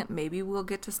maybe we'll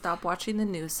get to stop watching the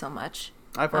news so much.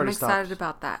 I'm excited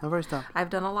about that. I've already stopped. I've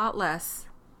done a lot less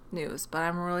news, but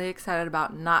I'm really excited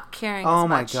about not caring as much. Oh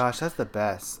my gosh, that's the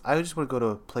best. I just want to go to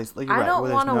a place like I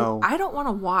don't want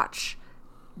to watch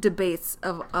debates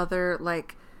of other,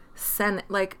 like, Senate.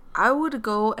 Like, I would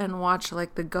go and watch,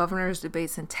 like, the governor's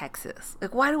debates in Texas.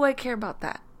 Like, why do I care about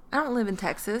that? I don't live in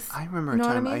Texas. I remember a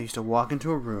time I used to walk into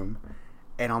a room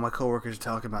and all my coworkers were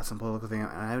talking about some political thing,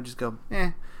 and I would just go,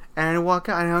 and I'd walk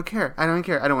out. I don't care. I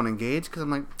don't want to engage because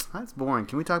I'm like, that's boring.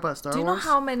 Can we talk about Star Wars? Do you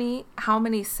know how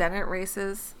many Senate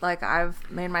races, like, I've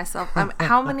made myself,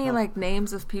 how many, like,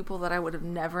 names of people that I would have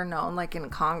never known, like, in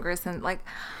Congress, and, like,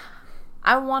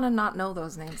 I want to not know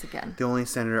those names again. The only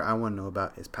senator I want to know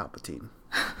about is Palpatine.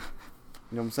 You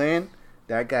know what I'm saying?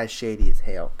 that guy's shady as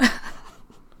hell.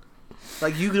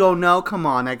 Like, you don't know? Come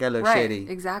on, that guy looks shady.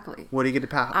 Exactly. What do you get to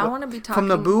pass? I want to be talking...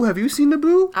 From Naboo? Have you seen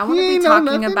Naboo? I want to be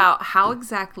talking about how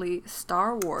exactly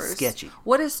Star Wars... Sketchy.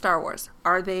 What is Star Wars?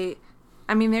 Are they...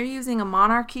 I mean, they're using a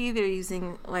monarchy. They're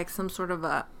using, like, some sort of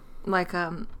a... Like,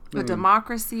 a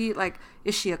democracy. Like,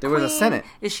 is she a queen? There was a Senate.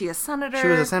 Is she a senator? She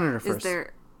was a senator first. Is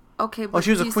there... Okay, but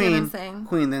she was a queen.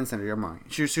 Queen, then senator. You're wrong.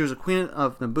 She was a queen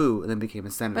of Naboo and then became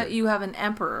a senator. But you have an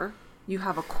emperor. You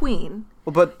have a queen.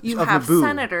 Well, but you of have Naboo.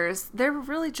 senators. They're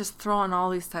really just throwing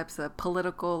all these types of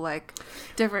political, like,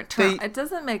 different terms. It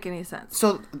doesn't make any sense.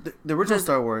 So the original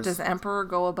Star Wars... Does emperor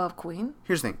go above queen?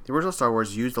 Here's the thing. The original Star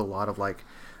Wars used a lot of, like,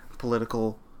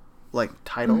 political, like,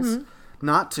 titles. Mm-hmm.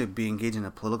 Not to be engaged in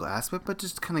a political aspect, but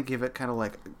just kind of give it kind of,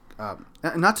 like...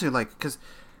 not to, like... Because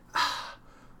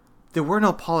there were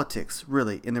no politics,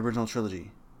 really, in the original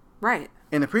trilogy. Right.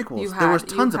 In the prequels, there was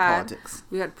tons of politics.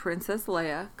 We had Princess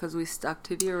Leia, because we stuck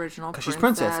to the original princess. Because she's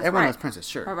princess. Everyone knows princess,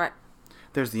 sure. All right.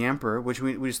 There's the Emperor, which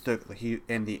we just took,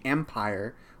 and the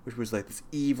Empire, which was like this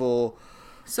evil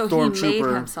So he made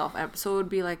himself. So it would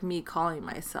be like me calling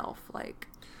myself like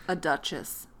a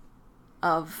duchess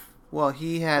of. Well,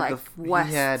 he had like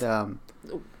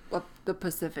the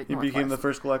Pacific Northwest. He became the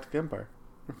first Galactic Empire.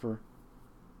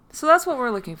 So that's what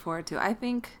we're looking forward to. I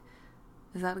think.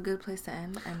 Is that a good place to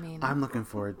end? I mean, I'm looking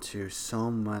forward to so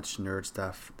much nerd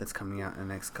stuff that's coming out in the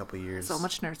next couple of years. So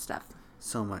much nerd stuff.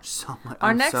 So much.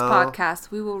 Our next podcast,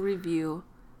 we will review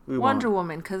Wonder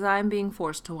Woman, because I'm being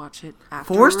forced to watch it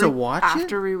after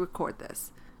after we record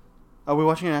this. Are we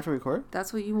watching it after we record?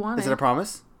 That's what you wanted. Is it a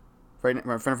promise? Right in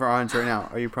front of our audience right now.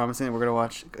 Are you promising that we're going to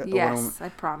watch Yes, I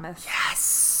promise.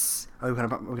 Yes! Are we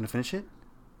going to finish it?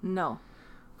 No.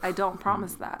 I don't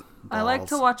promise that. I like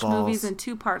to watch movies in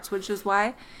 2 parts, which is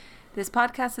why this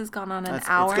podcast has gone on an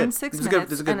hour and 6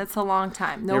 minutes, and it's a long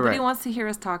time. Nobody wants to hear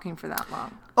us talking for that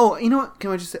long. Oh, you know what?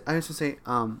 Can I just say,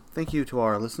 thank you to all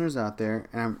our listeners out there.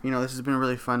 And, this has been a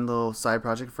really fun little side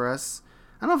project for us.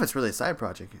 I don't know if it's really a side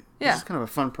project. Yeah. It's kind of a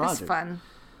fun project. It's fun.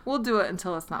 We'll do it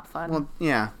until it's not fun. Well,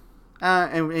 yeah.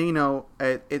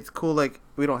 It's cool, like,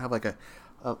 we don't have, like, a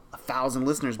 1,000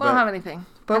 listeners. We don't have anything.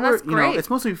 But that's great. It's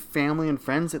mostly family and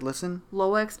friends that listen.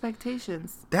 Low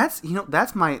expectations. That's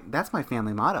my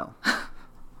family motto.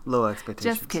 Low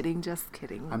expectations. Just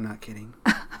kidding. I'm not kidding.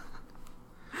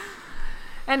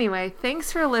 Anyway,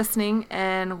 thanks for listening,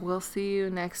 and we'll see you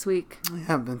next week.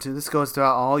 Yeah, this goes to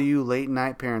all you late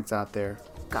night parents out there.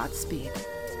 Godspeed.